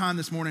for our time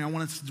this morning, I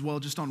want us to dwell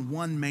just on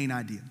one main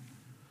idea.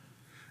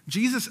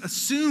 Jesus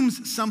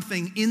assumes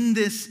something in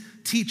this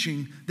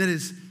teaching that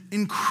is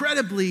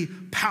incredibly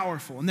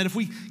powerful, and that if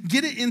we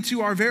get it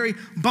into our very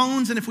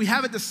bones and if we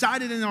have it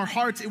decided in our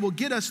hearts, it will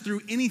get us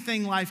through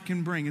anything life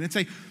can bring. And it's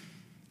a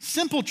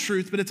simple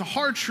truth, but it's a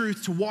hard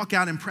truth to walk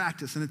out in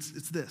practice, and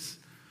it's this.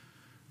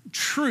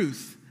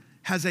 Truth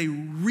has a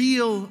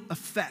real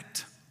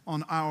effect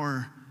on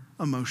our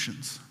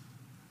emotions.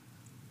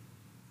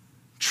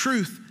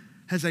 Truth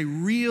has a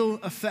real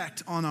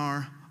effect on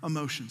our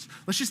emotions.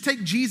 Let's just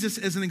take Jesus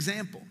as an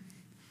example.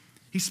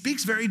 He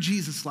speaks very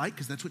Jesus-like,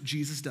 because that's what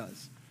Jesus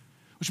does,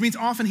 which means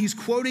often he's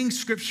quoting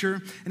scripture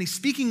and he's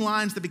speaking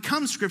lines that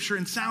become scripture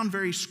and sound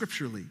very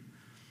scripturally.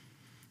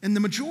 And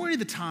the majority of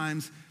the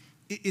times,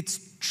 it's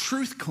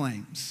truth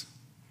claims.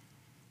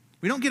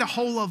 We don't get a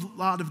whole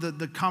lot of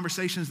the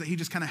conversations that he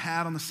just kind of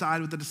had on the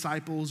side with the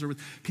disciples or with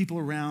people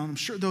around. I'm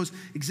sure those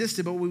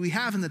existed, but what we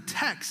have in the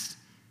text,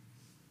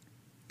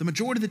 the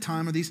majority of the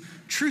time, are these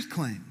truth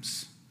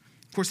claims.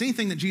 Of course,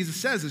 anything that Jesus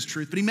says is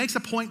truth, but he makes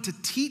a point to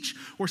teach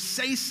or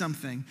say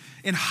something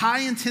in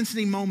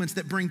high-intensity moments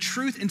that bring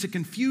truth into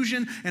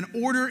confusion and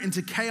order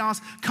into chaos,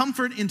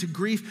 comfort into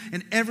grief,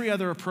 and every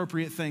other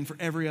appropriate thing for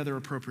every other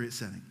appropriate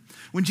setting.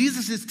 When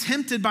Jesus is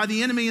tempted by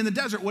the enemy in the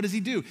desert, what does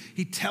he do?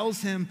 He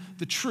tells him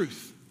the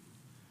truth.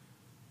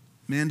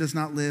 Man does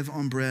not live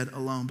on bread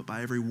alone, but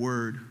by every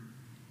word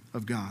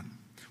of God.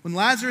 When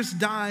Lazarus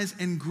dies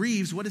and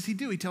grieves, what does he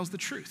do? He tells the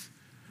truth.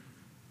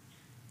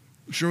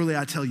 Surely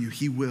I tell you,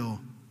 he will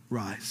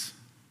rise.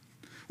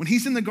 When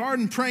he's in the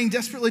garden praying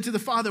desperately to the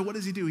Father, what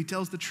does he do? He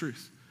tells the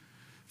truth.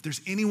 If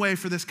there's any way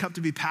for this cup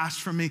to be passed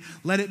from me,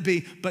 let it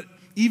be. But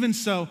even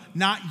so,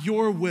 not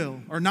your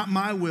will, or not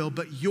my will,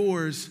 but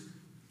yours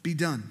be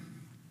done.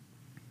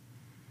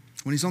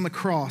 When he's on the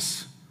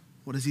cross,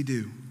 what does he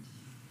do?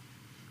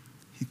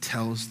 He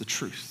tells the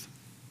truth.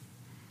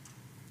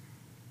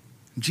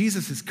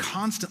 Jesus is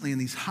constantly in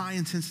these high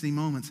intensity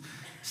moments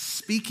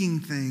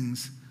speaking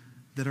things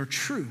that are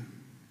true.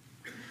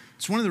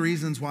 It's one of the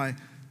reasons why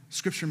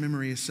scripture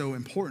memory is so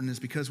important, is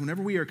because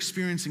whenever we are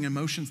experiencing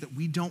emotions that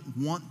we don't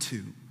want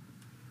to,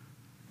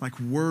 like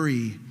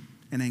worry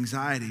and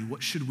anxiety,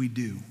 what should we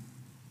do?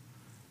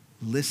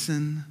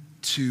 Listen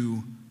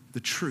to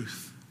the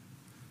truth.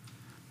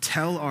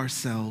 Tell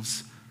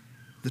ourselves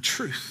the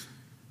truth.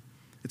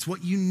 It's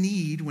what you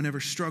need whenever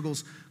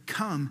struggles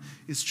come,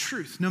 is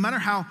truth. No matter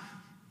how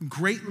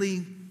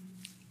greatly,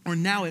 or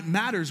now it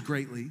matters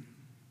greatly,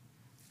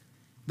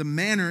 the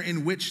manner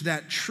in which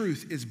that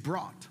truth is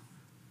brought.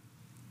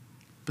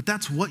 But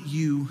that's what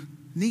you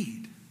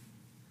need.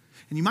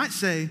 And you might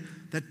say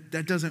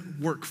that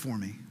doesn't work for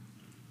me.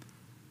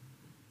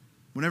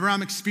 Whenever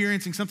I'm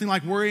experiencing something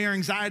like worry or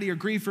anxiety or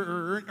grief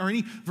or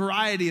any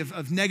variety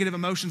of negative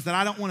emotions that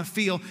I don't want to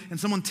feel, and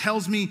someone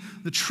tells me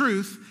the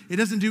truth, it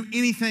doesn't do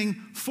anything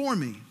for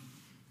me.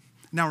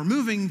 Now,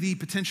 removing the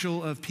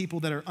potential of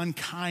people that are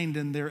unkind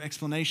in their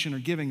explanation or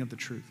giving of the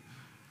truth.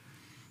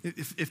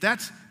 If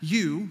that's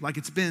you, like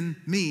it's been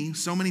me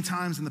so many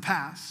times in the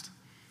past,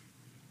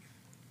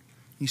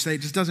 you say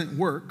it just doesn't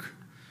work,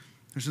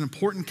 there's an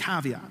important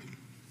caveat.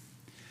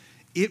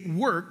 It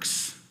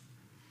works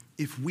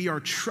if we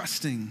are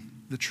trusting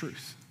the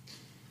truth.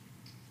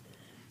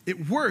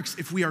 It works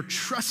if we are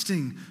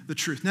trusting the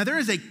truth. Now, there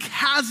is a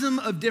chasm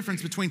of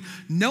difference between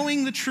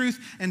knowing the truth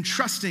and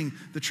trusting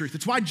the truth.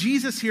 It's why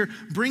Jesus here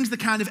brings the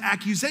kind of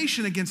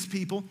accusation against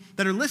people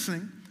that are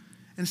listening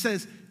and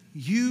says,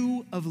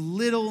 you of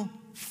little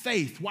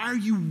faith, why are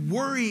you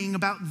worrying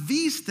about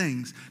these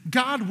things?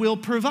 God will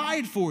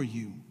provide for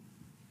you.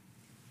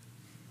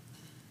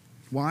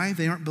 Why?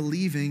 They aren't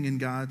believing in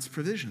God's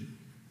provision.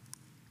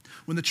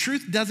 When the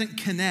truth doesn't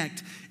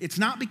connect, it's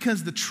not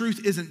because the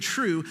truth isn't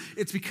true,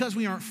 it's because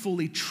we aren't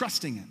fully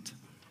trusting it.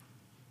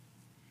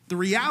 The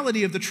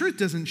reality of the truth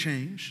doesn't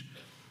change,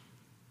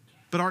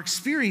 but our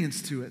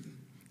experience to it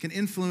can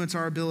influence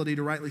our ability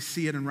to rightly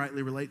see it and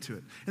rightly relate to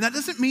it. And that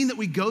doesn't mean that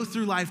we go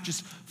through life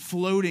just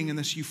floating in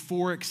this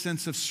euphoric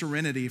sense of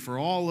serenity for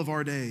all of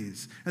our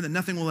days and that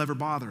nothing will ever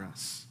bother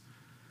us.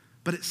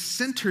 But it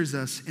centers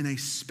us in a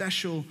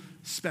special,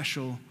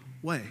 special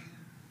way.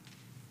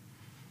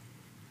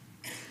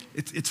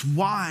 It's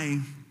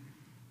why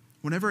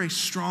whenever a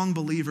strong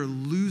believer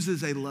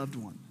loses a loved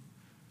one,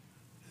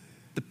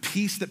 the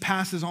peace that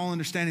passes all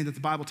understanding that the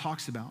Bible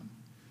talks about,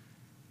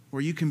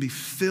 where you can be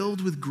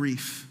filled with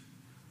grief,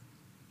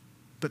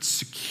 but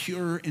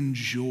secure in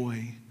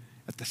joy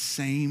at the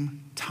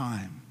same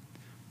time.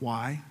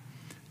 Why?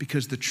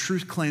 Because the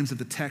truth claims of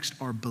the text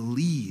are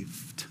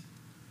believed,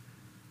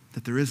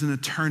 that there is an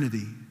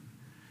eternity,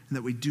 and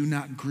that we do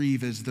not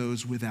grieve as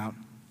those without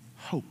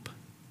hope.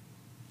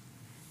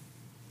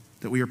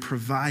 That we are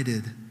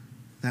provided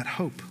that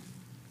hope.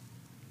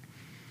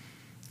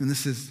 And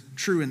this is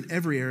true in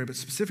every area, but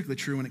specifically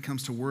true when it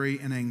comes to worry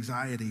and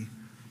anxiety.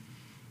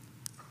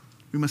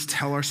 We must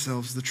tell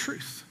ourselves the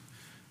truth.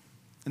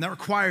 And that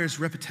requires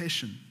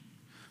repetition.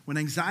 When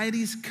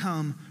anxieties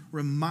come,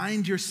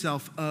 remind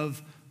yourself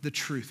of the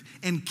truth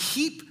and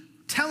keep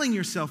telling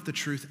yourself the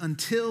truth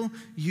until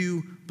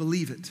you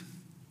believe it.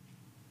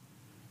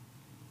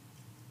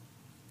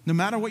 No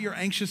matter what you're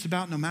anxious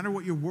about, no matter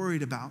what you're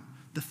worried about,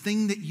 the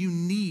thing that you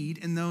need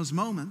in those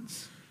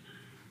moments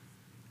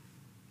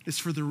is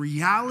for the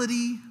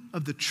reality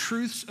of the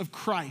truths of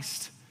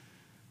Christ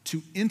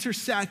to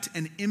intersect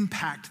and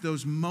impact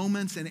those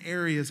moments and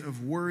areas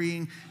of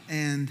worrying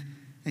and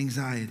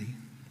anxiety.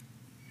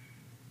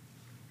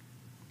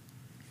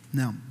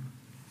 Now,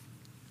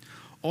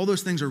 all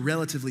those things are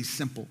relatively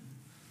simple,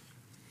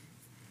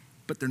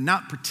 but they're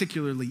not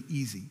particularly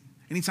easy.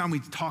 Anytime we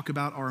talk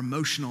about our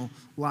emotional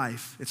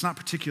life, it's not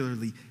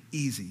particularly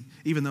easy,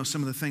 even though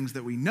some of the things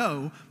that we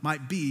know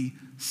might be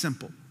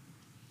simple.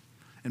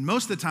 And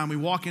most of the time we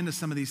walk into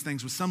some of these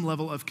things with some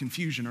level of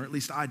confusion, or at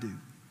least I do.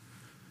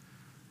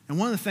 And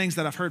one of the things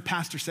that I've heard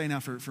pastors say now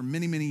for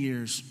many, many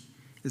years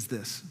is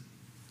this: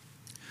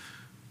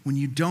 when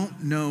you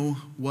don't know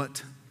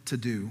what to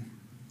do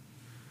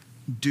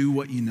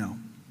what you know.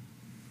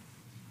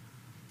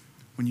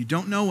 When you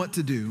don't know what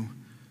to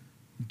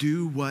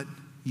do what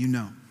you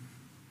know.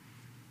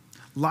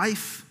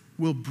 Life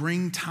will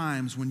bring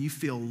times when you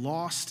feel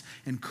lost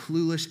and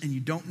clueless and you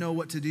don't know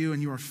what to do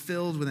and you are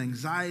filled with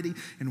anxiety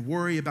and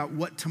worry about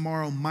what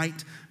tomorrow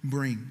might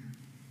bring.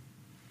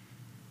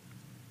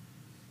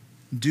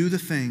 Do the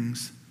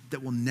things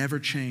that will never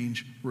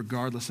change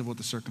regardless of what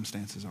the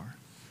circumstances are.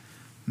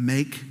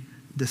 Make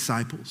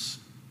disciples.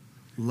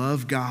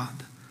 Love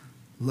God.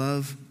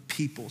 Love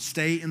people.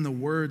 Stay in the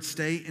Word.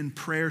 Stay in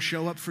prayer.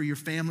 Show up for your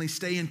family.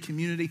 Stay in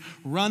community.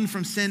 Run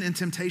from sin and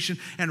temptation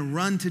and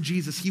run to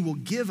Jesus. He will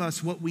give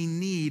us what we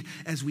need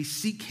as we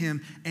seek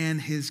Him and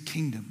His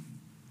kingdom.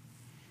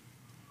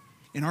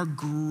 And our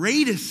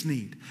greatest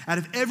need, out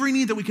of every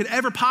need that we could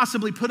ever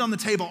possibly put on the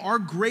table, our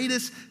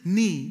greatest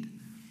need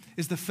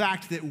is the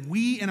fact that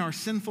we in our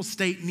sinful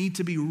state need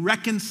to be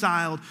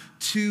reconciled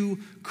to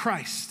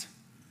Christ.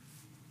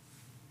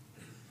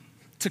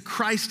 To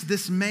Christ,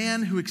 this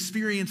man who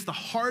experienced the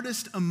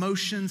hardest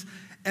emotions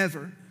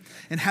ever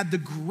and had the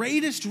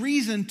greatest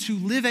reason to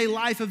live a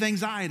life of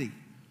anxiety. Have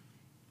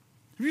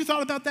you ever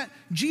thought about that?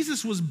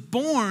 Jesus was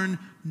born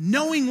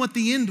knowing what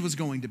the end was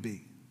going to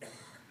be.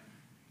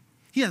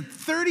 He had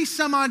 30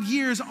 some odd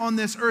years on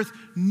this earth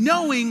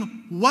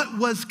knowing what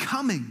was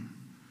coming,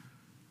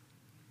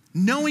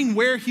 knowing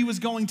where he was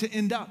going to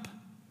end up.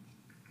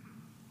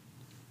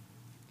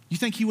 You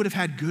think he would have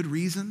had good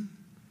reason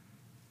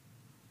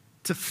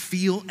to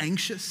feel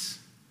anxious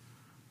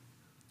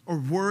or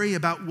worry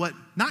about what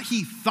not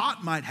he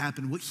thought might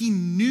happen, what he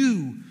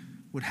knew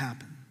would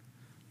happen?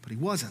 But he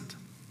wasn't.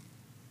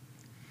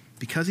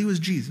 Because he was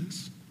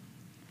Jesus,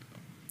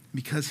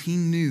 because he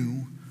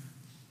knew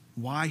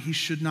why he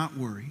should not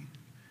worry,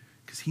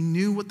 because he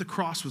knew what the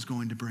cross was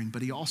going to bring,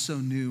 but he also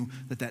knew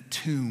that that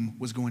tomb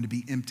was going to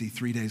be empty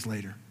 3 days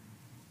later.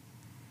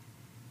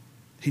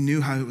 He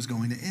knew how it was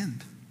going to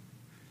end.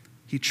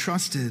 He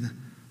trusted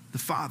the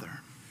Father.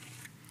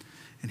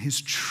 And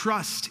his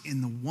trust in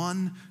the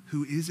one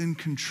who is in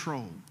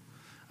control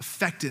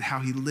affected how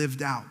he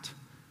lived out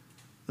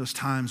those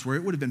times where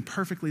it would have been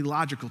perfectly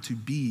logical to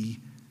be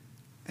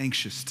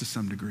anxious to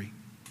some degree.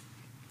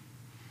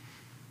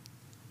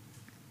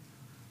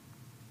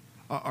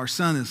 Our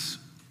son is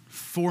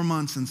 4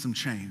 months and some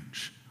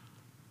change.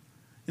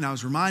 And I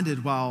was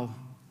reminded while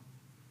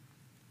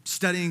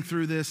studying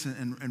through this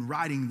and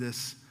writing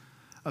this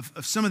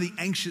of some of the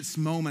anxious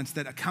moments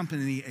that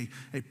accompany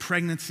a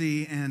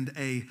pregnancy and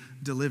a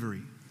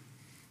delivery.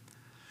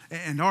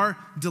 And our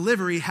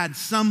delivery had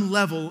some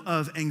level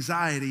of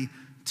anxiety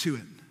to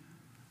it.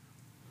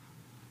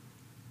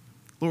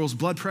 Laurel's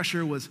blood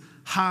pressure was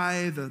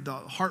high, the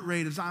heart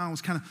rate of Zion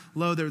was kind of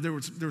low. There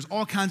was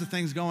all kinds of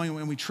things going,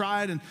 and we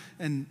tried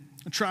and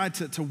tried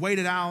to wait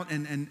it out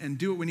and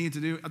do what we needed to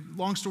do.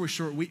 Long story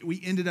short,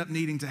 we ended up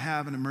needing to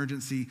have an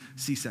emergency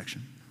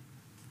C-section.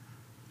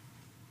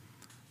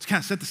 To kind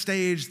of set the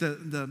stage,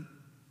 the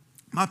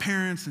my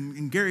parents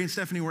and Gary and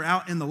Stephanie were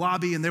out in the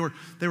lobby, and they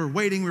were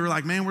waiting. We were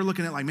like, man, we're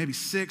looking at like maybe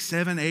 6,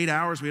 7, 8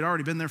 hours. We had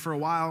already been there for a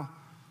while.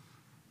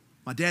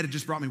 My dad had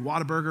just brought me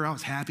Whataburger. I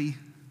was happy.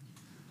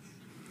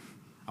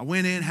 I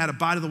went in, had a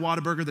bite of the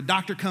Whataburger. The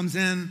doctor comes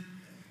in,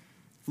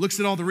 looks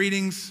at all the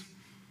readings,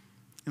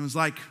 and was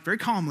like, very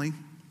calmly,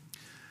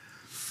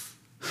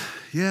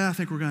 yeah, I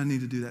think we're going to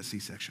need to do that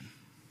C-section.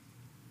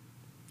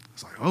 I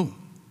was like, oh,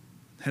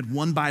 had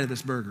one bite of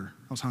this burger.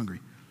 I was hungry.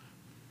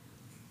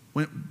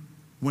 When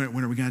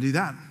are we going to do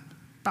that?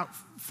 About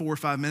 4 or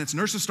 5 minutes.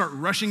 Nurses start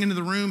rushing into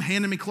the room,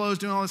 handing me clothes,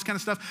 doing all this kind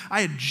of stuff.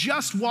 I had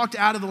just walked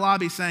out of the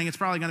lobby saying it's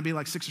probably going to be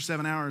like 6 or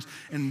 7 hours,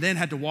 and then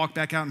had to walk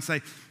back out and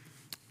say,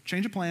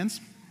 change of plans.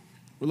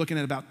 We're looking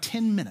at about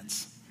 10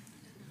 minutes.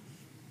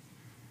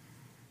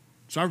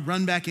 So I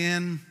run back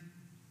in.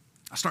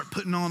 I start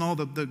putting on all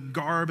the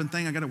garb and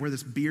thing. I got to wear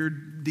this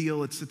beard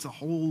deal. It's a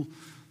whole,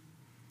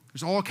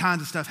 there's all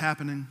kinds of stuff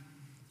happening.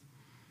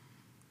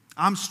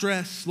 I'm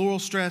stressed,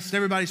 Laurel's stressed,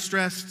 everybody's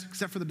stressed,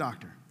 except for the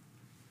doctor.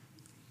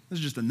 This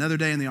is just another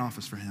day in the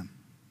office for him.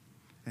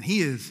 And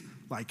he is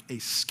like a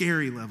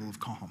scary level of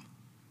calm.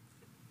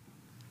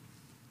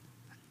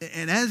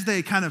 And as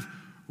they kind of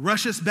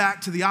rush us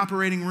back to the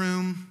operating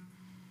room,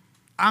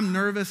 I'm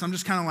nervous. I'm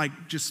just kind of like,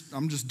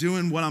 I'm just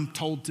doing what I'm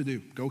told to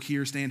do. Go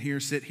here, stand here,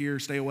 sit here,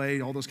 stay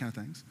away, all those kind of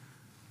things.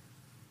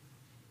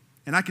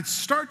 And I could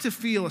start to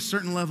feel a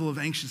certain level of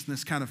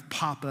anxiousness kind of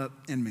pop up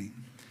in me.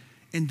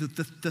 And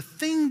the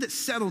thing that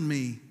settled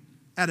me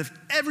out of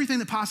everything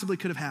that possibly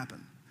could have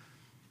happened,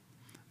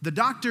 the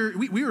doctor,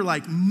 we were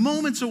like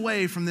moments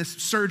away from this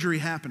surgery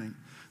happening.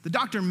 The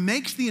doctor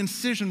makes the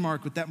incision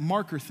mark with that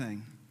marker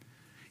thing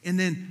and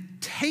then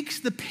takes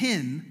the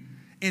pin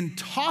and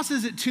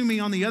tosses it to me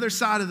on the other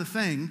side of the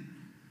thing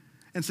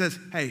and says,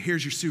 hey,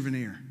 here's your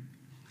souvenir.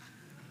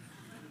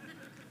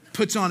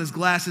 Puts on his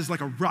glasses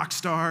like a rock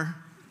star.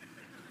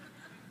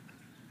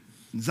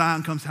 And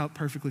Zion comes out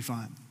perfectly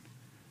fine.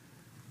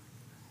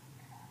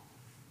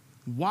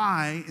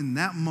 Why, in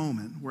that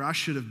moment where I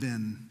should have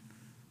been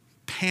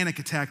panic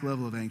attack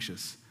level of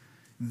anxious,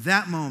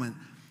 that moment,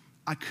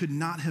 I could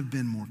not have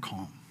been more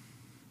calm.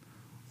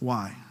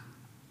 Why?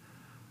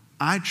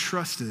 I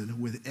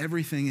trusted with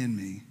everything in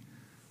me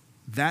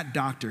that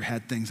doctor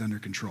had things under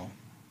control.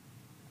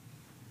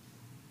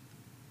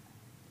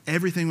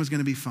 Everything was going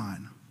to be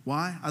fine.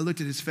 Why? I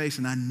looked at his face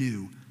and I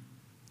knew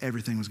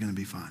everything was going to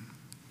be fine.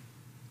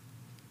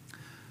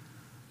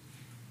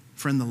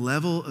 Friend, the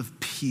level of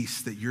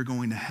peace that you're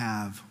going to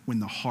have when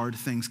the hard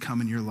things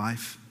come in your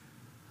life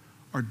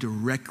are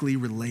directly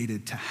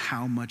related to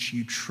how much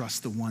you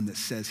trust the one that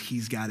says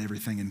he's got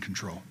everything in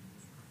control.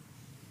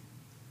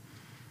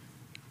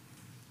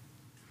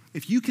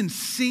 If you can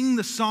sing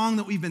the song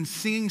that we've been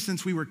singing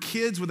since we were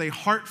kids with a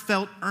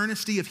heartfelt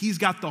earnesty, if he's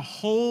got the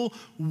whole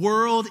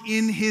world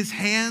in his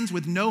hands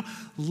with no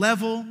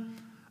level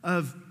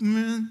of,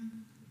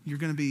 you're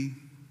going to be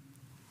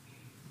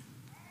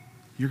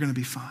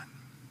fine.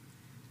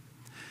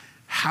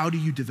 How do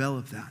you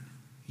develop that?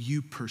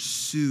 You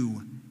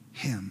pursue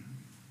him.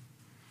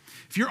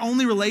 If your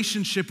only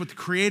relationship with the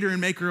creator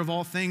and maker of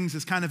all things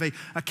is kind of a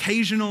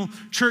occasional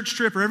church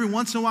trip, or every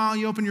once in a while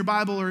you open your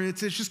Bible, or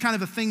it's just kind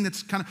of a thing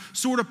that's kind of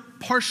sort of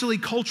partially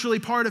culturally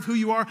part of who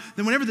you are,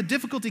 then whenever the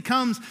difficulty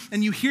comes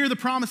and you hear the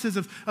promises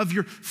of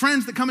your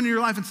friends that come into your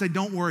life and say,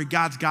 don't worry,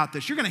 God's got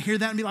this, you're going to hear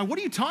that and be like, what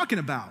are you talking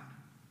about?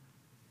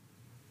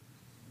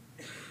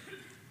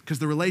 Because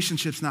the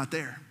relationship's not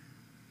there.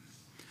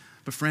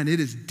 But friend, it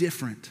is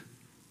different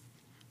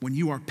when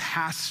you are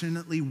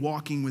passionately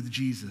walking with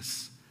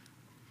Jesus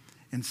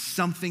and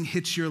something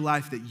hits your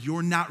life that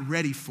you're not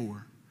ready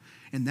for,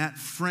 and that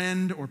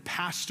friend or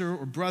pastor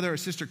or brother or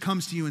sister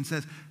comes to you and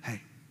says,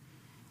 hey,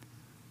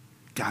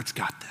 God's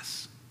got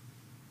this.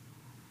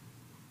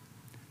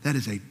 That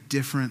is a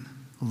different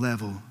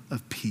level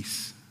of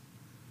peace.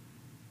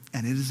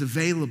 And it is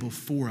available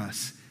for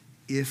us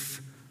if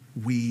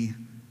we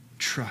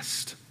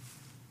trust.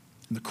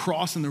 And the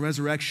cross and the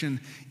resurrection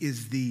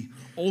is the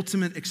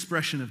ultimate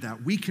expression of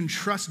that. We can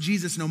trust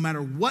Jesus no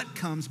matter what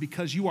comes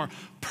because you are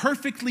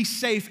perfectly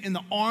safe in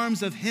the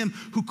arms of him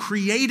who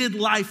created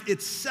life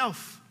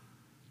itself,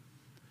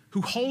 who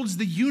holds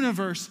the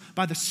universe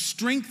by the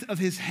strength of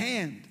his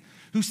hand,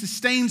 who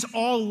sustains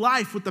all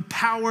life with the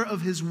power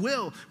of his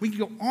will. We can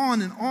go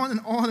on and on and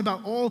on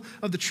about all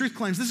of the truth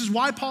claims. This is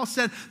why Paul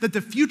said that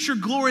the future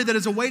glory that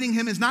is awaiting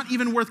him is not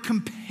even worth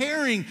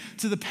comparing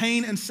to the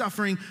pain and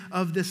suffering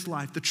of this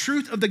life. The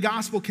truth of the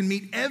gospel can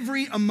meet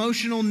every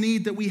emotional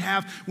need that we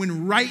have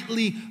when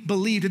rightly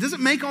believed. It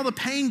doesn't make all the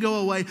pain go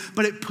away,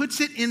 but it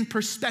puts it in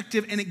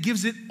perspective and it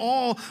gives it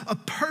all a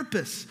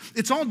purpose.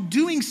 It's all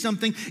doing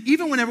something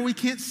even whenever we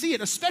can't see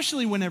it,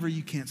 especially whenever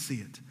you can't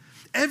see it.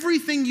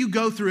 Everything you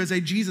go through as a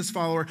Jesus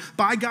follower,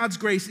 by God's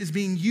grace, is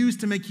being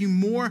used to make you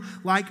more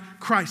like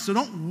Christ. So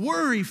don't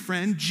worry,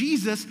 friend.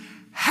 Jesus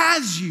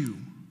has you.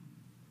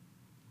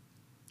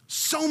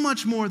 So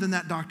much more than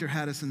that doctor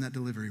had us in that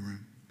delivery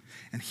room.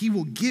 And he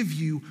will give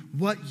you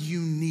what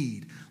you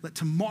need. Let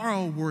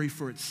tomorrow worry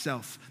for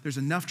itself. There's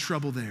enough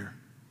trouble there.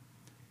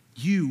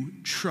 You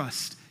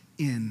trust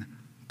in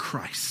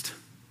Christ.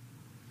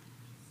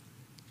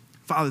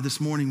 Father,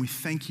 this morning we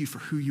thank you for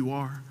who you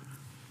are,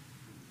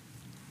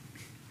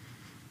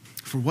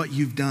 for what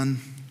you've done,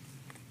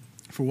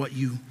 for what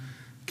you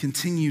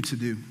continue to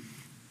do.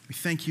 We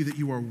thank you that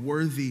you are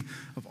worthy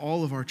of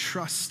all of our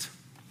trust,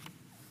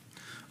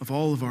 of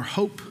all of our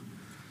hope,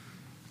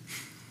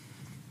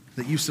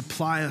 that you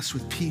supply us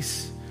with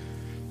peace,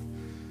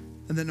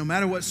 and that no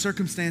matter what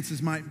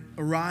circumstances might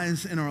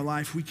arise in our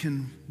life, we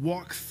can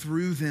walk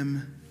through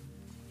them,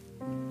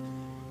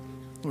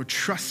 Lord,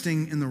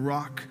 trusting in the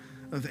rock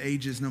of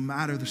ages, no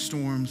matter the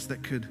storms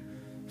that could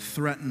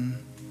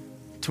threaten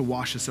to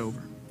wash us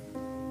over.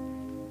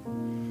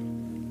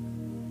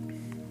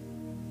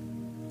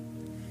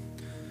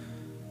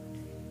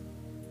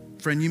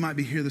 Friend, you might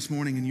be here this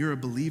morning and you're a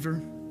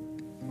believer,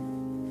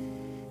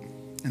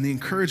 and the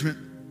encouragement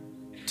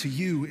to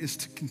you is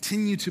to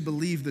continue to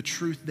believe the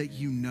truth that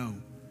you know,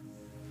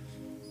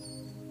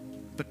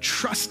 but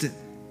trust it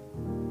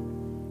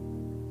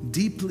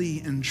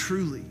deeply and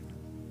truly.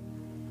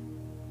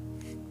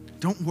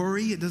 Don't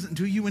worry, it doesn't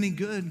do you any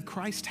good.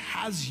 Christ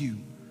has you.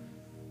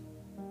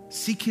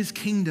 Seek his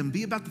kingdom.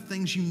 Be about the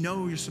things you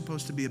know you're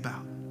supposed to be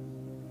about.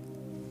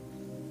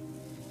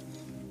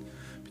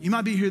 But you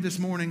might be here this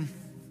morning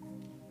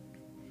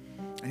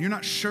and you're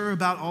not sure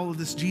about all of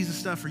this Jesus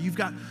stuff, or you've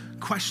got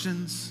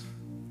questions,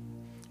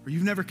 or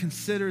you've never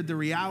considered the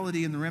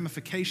reality and the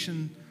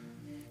ramification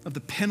of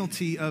the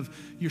penalty of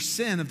your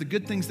sin, of the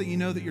good things that you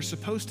know that you're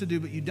supposed to do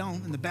but you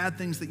don't, and the bad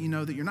things that you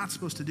know that you're not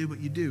supposed to do but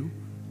you do.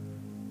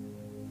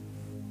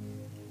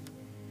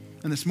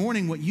 And this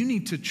morning, what you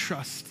need to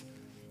trust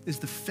is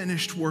the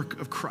finished work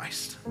of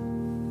Christ.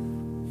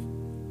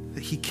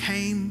 That he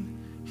came,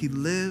 he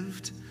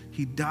lived,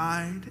 he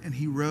died, and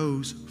he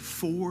rose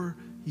for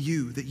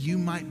you, that you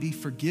might be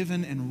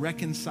forgiven and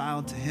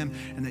reconciled to him,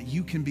 and that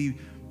you can be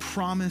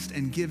promised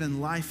and given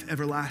life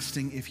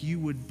everlasting if you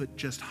would but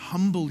just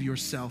humble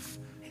yourself,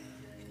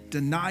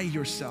 deny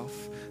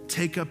yourself,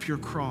 take up your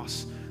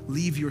cross,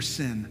 leave your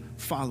sin,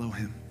 follow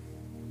him.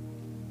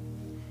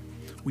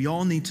 We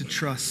all need to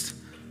trust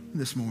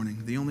this morning.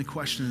 The only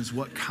question is,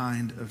 what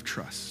kind of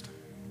trust?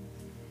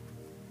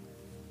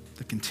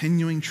 The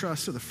continuing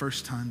trust or the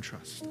first-time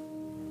trust?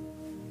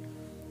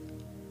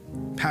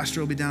 Pastor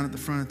will be down at the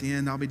front at the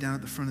end. I'll be down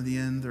at the front of the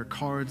end. There are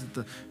cards at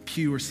the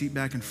pew or seat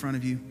back in front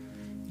of you.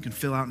 You can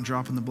fill out and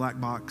drop in the black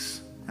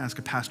box. Ask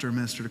a pastor or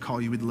minister to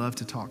call you. We'd love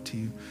to talk to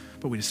you.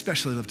 But we'd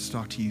especially love to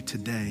talk to you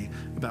today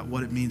about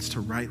what it means to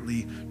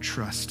rightly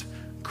trust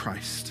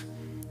Christ.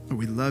 Lord,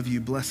 we love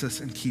you. Bless us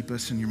and keep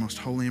us. In your most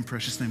holy and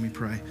precious name we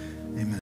pray.